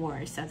worse and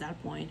worse at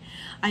that point.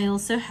 I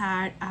also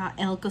had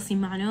El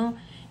Cosimano.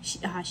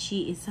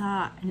 She is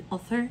an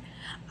author,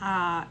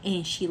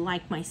 and she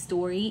liked my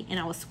story, and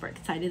I was super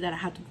excited that I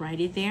had to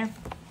write it there.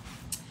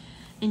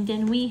 And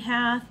then we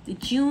have the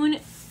June.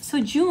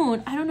 So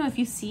June, I don't know if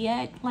you see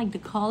it, like the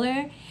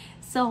color.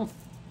 So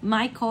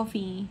my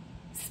coffee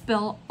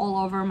spilled all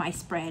over my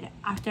spread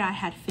after I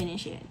had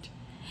finished it,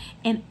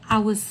 and I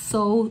was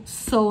so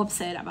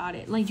upset about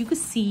it. Like you could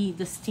see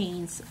the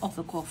stains of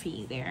the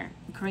coffee there,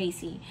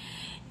 crazy.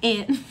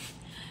 And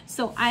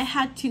so I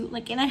had to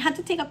and I had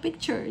to take a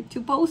picture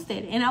to post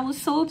it, and I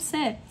was so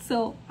upset.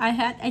 So I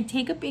had to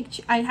take a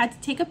picture,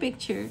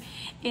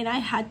 and I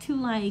had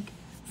to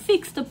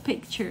fix the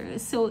picture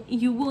so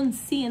you won't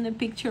see in the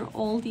picture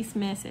all these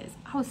messes.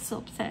 I was so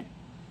upset.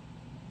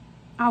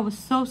 I was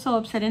so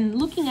upset, and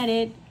looking at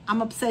it,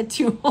 I'm upset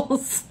too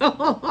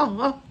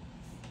also.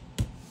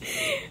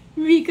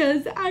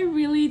 Because I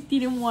really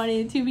didn't want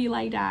it to be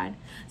like that.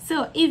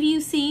 So if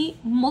you see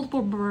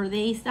multiple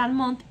birthdays that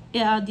month,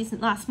 this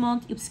last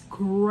month, it was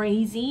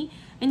crazy.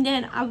 And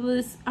then I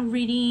was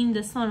reading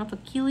The Son of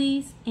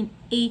Achilles and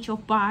Age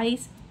of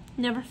Vice.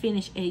 Never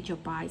finished Age of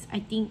Vice. I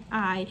think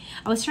I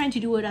was trying to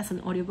do it as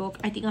an audiobook.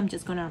 I think I'm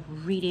just gonna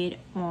read it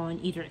on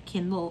either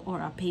Kindle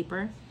or a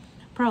paper,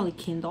 probably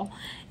Kindle.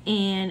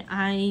 And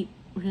I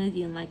really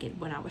didn't like it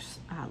when I was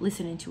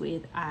listening to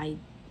it.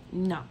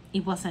 No,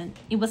 it wasn't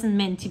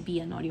meant to be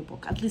an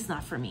audiobook, at least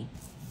not for me.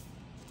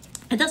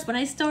 And that's when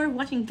I started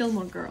watching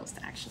Gilmore Girls,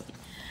 actually.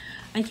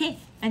 Okay,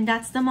 and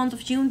that's the month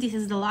of June. This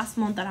is the last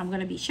month that I'm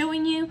gonna be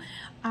showing you.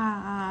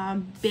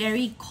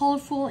 Very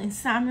colorful and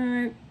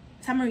summery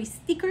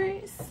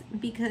stickers,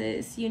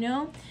 because you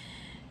know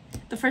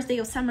the first day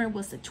of summer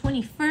was the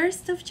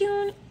 21st of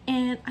June,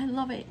 and I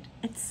love it.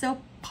 It's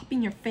so pop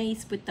in your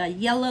face with the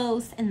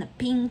yellows and the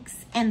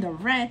pinks and the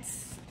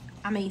reds.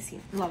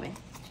 Amazing, love it.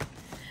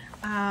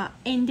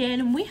 And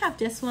then we have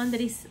this one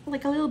that is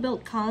like a little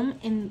bit calm,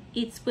 and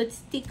it's with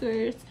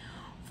stickers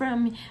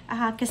from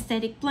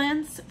Katelyn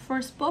Plans'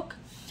 first book,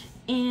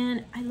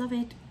 and I love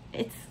it.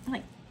 It's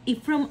like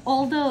from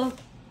all the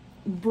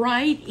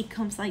bright, it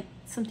comes like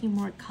something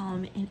more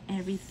calm and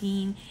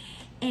everything.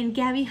 And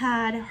Gabby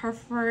had her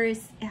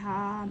first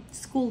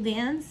school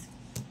dance.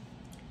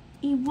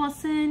 It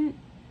wasn't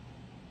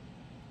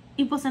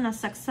a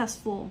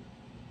successful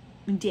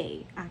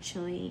day,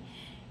 actually.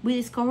 We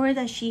discovered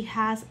that she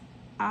has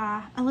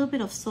a little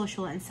bit of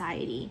social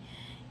anxiety,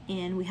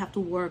 and we have to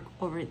work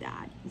over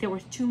that. There were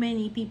too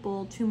many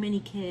people, too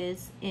many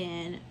kids,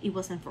 and it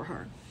wasn't for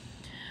her.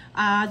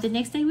 The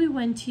next day we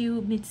went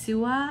to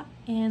Mitsuwa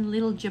in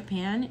Little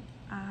Japan.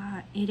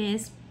 It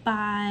is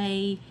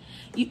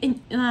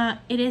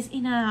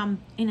in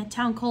a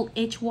town called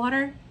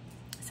Edgewater.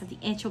 It's at the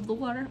edge of the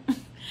water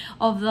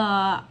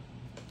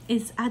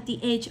it's at the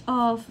edge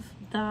of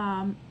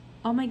the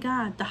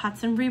the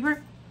Hudson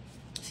River.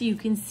 So you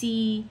can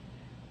see,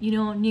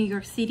 New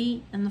York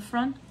City in the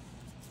front.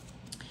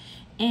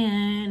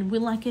 And we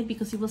like it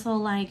because it was all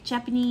like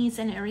Japanese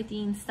and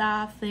everything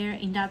stuff there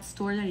in that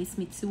store that is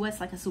Mitsuwa. It's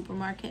like a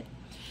supermarket.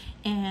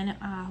 And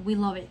we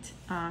love it.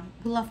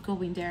 We love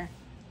going there.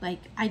 Like,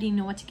 I didn't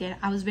know what to get.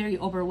 I was very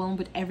overwhelmed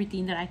with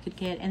everything that I could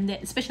get, and then,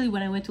 especially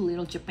when I went to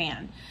Little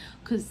Japan,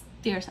 because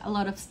there's a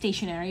lot of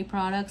stationery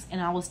products, and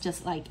I was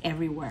just like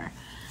everywhere.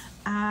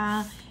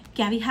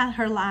 Gabby had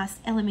her last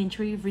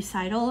elementary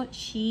recital.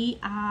 She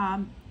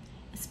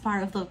is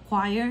part of the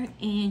choir,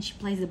 and she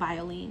plays the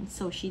violin,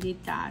 so she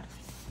did that.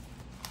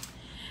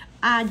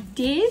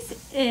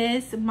 This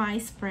is my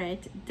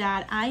spread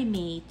that I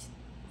made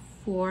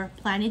for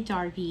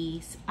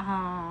Planit.Darbi's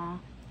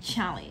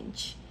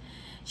challenge.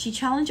 She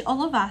challenged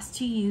all of us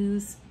to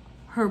use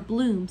her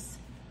blooms,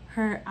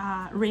 her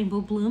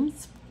rainbow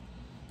blooms,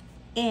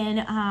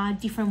 in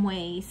different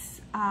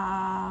ways,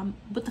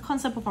 with the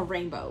concept of a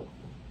rainbow,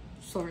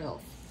 sort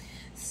of.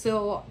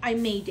 So I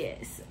made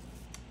this,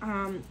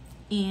 and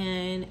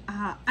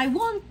I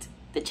won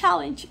the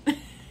challenge.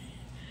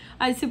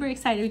 I'm super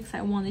excited because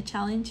I won the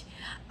challenge,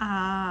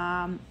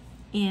 and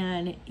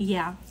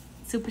yeah,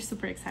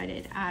 super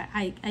excited.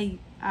 I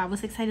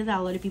was excited that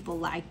a lot of people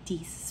liked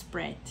this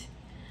spread,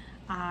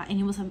 and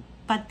it was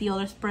but the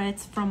other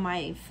spreads from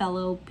my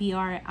fellow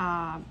PR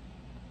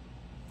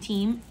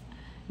team,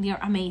 they are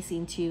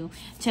amazing too.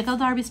 Check out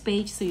Darby's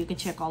page so you can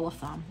check all of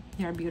them.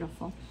 They are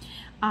beautiful.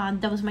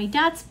 That was my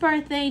dad's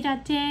birthday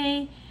that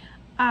day.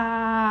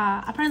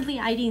 Apparently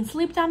I didn't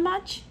sleep that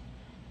much.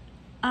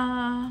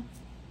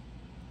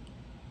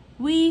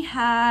 We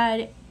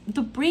had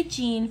the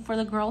bridging for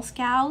the Girl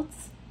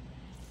Scouts,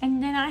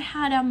 and then I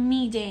had a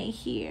me day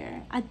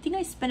here. I think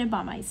I spent it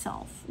by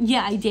myself.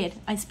 Yeah, I did.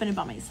 I spent it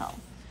by myself.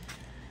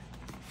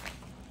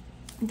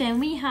 Then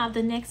we have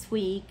the next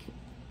week.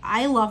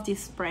 I love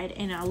this spread,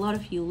 and a lot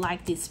of you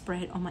like this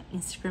spread on my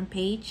Instagram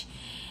page.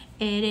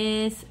 It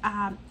is,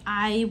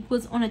 I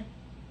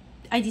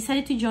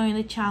decided to join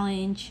the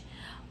challenge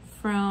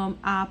from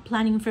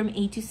Planning from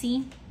A to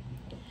C.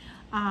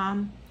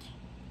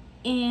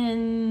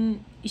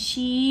 And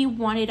she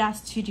wanted us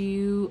to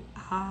do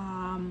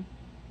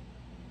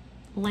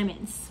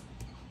lemons,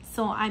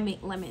 so I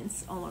make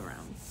lemons all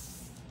around,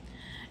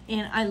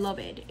 and I love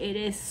it. It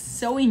is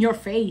so in your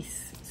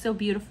face, so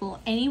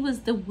beautiful. And it was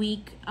the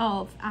week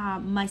of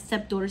my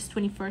stepdaughter's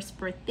 21st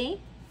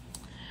birthday,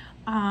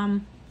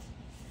 and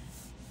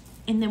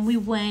then we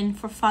went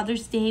for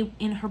Father's Day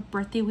and her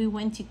birthday. We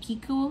went to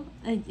Kiku.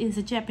 It's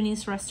a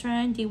Japanese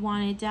restaurant. They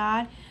wanted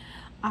that.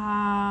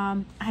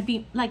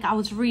 I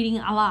was reading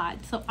a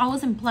lot, so I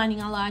wasn't planning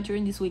a lot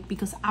during this week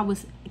because I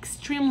was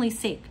extremely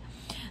sick.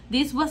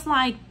 This was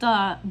like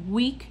the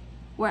week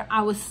where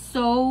I was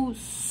so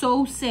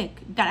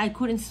sick that I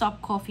couldn't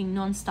stop coughing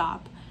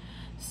nonstop.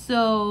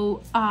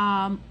 So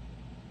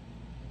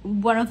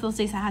one of those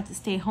days I had to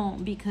stay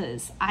home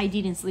because I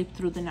didn't sleep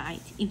through the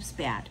night. It was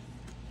bad.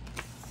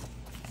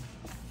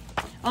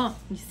 Oh,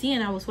 you see,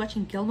 and I was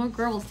watching Gilmore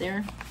Girls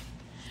there.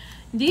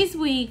 This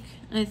week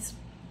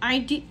I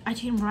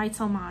didn't write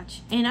so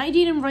much, and I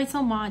didn't write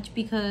so much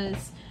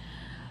because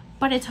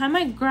by the time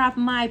I grabbed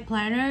my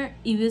planner,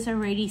 it was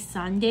already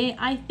Sunday,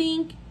 I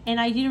think, and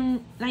I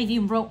didn't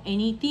write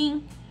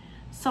anything,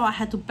 so I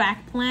had to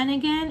back plan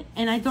again,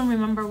 and I don't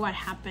remember what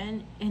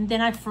happened, and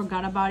then I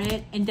forgot about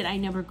it, and then I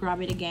never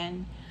grabbed it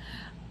again.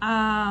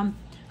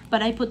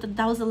 But I put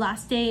that was the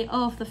last day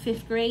of the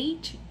 5th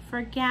grade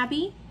for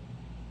Gabby.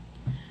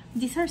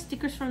 These are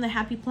stickers from the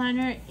Happy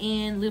Planner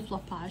and Live La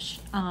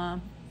Page.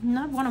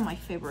 Not one of my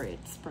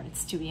favorite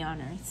spreads, to be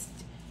honest.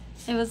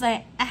 It was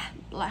like,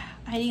 I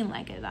didn't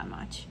like it that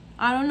much.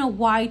 I don't know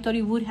why. I thought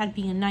it would have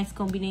been a nice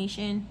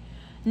combination.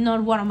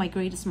 Not one of my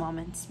greatest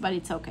moments, but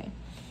it's okay.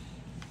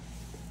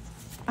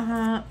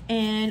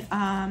 And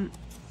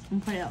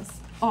what else?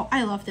 Oh,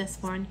 I love this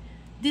one.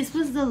 This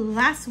was the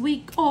last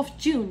week of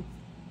June,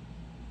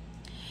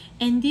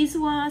 and this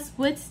was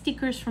with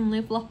stickers from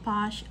Live La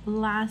Page,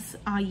 last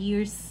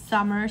year's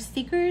summer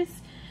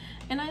stickers,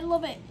 and I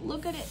love it.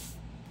 Look at it.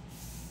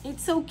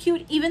 It's so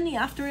cute. Even the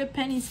after it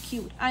pen is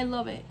cute. I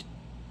love it.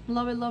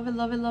 Love it, love it,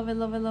 love it, love it,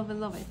 love it, love it,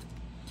 love it.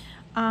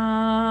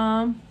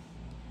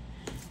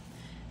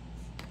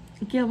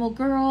 Gilmore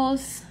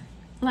Girls.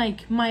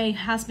 Like, my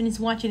husband is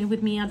watching it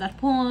with me at that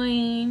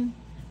point.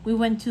 We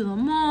went to the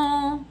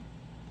mall.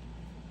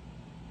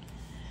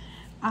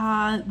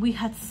 We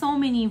had so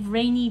many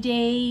rainy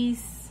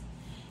days.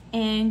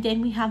 And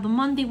then we have the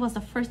Monday was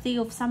the first day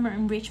of summer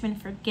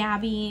enrichment for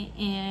Gabby,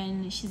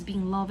 and she's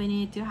been loving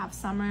it to have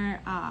summer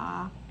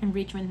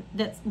enrichment.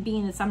 That's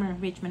being a summer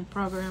enrichment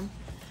program.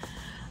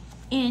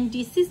 And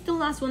this is the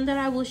last one that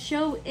I will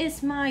show.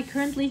 Is my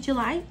currently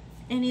July,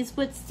 and it's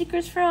with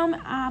stickers from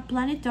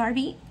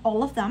Planit.Darbi,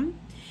 all of them,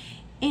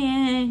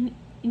 and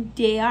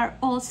they are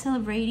all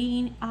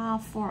celebrating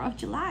 4th of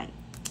July.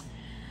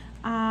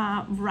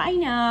 Right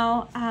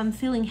now I'm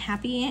feeling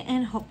happy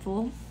and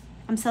hopeful.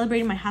 I'm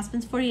celebrating my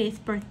husband's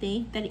 48th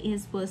birthday. That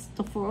was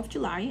the 4th of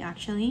July,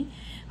 actually.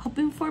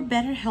 Hoping for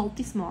better health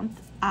this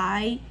month.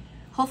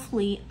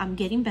 Hopefully I'm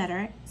getting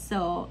better,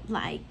 so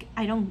like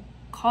I don't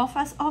cough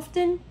as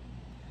often.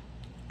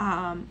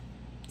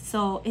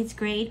 So it's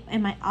great,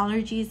 and my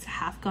allergies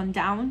have gone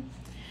down.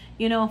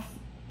 You know,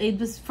 it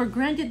was for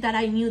granted that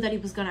I knew that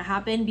it was gonna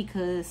happen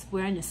because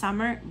we're in the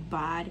summer,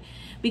 but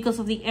because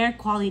of the air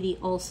quality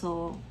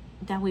also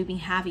that we've been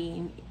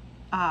having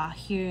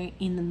here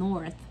in the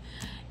north,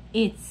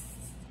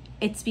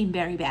 it's been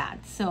very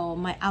bad. So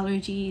my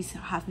allergies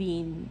have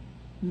been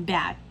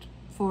bad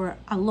for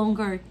a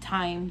longer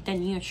time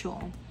than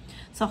usual.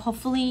 So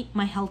hopefully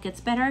my health gets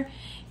better.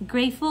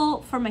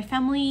 Grateful for my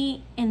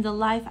family and the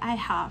life I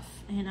have,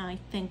 and I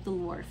thank the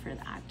Lord for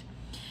that.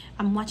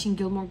 I'm watching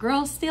Gilmore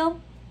Girls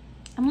still.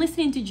 I'm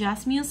listening to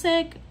jazz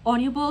music,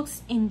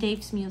 audiobooks, and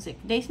Dave's music.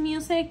 Dave's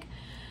music,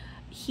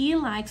 he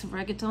likes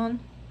reggaeton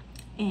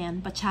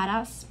and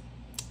bachatas.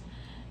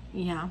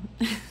 Yeah,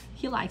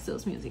 he likes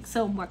those music.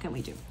 So what can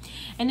we do?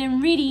 And then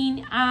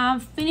reading,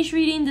 finished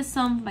reading the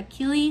Song of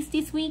Achilles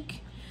this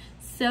week.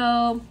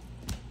 So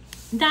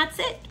that's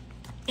it.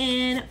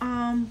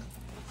 And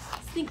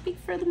sneak peek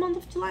for the month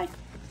of July.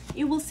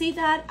 You will see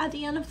that at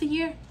the end of the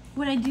year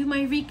when I do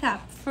my recap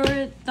for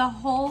the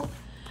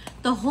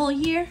whole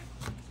year.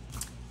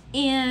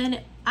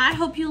 And I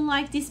hope you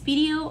liked this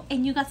video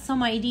and you got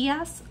some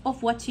ideas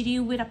of what to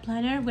do with a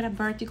planner, with a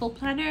vertical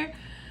planner,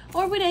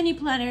 or with any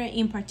planner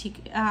in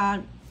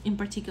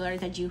particular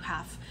that you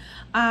have.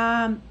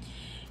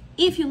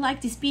 If you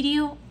like this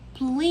video,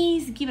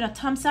 please give it a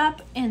thumbs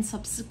up and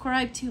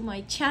subscribe to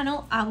my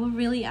channel. I will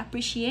really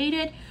appreciate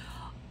it.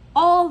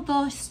 All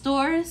the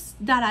stores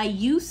that I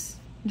use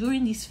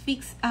during these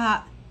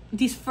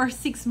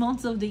first 6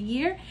 months of the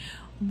year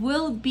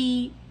will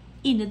be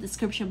in the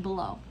description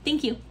below.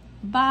 Thank you.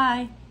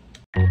 Bye.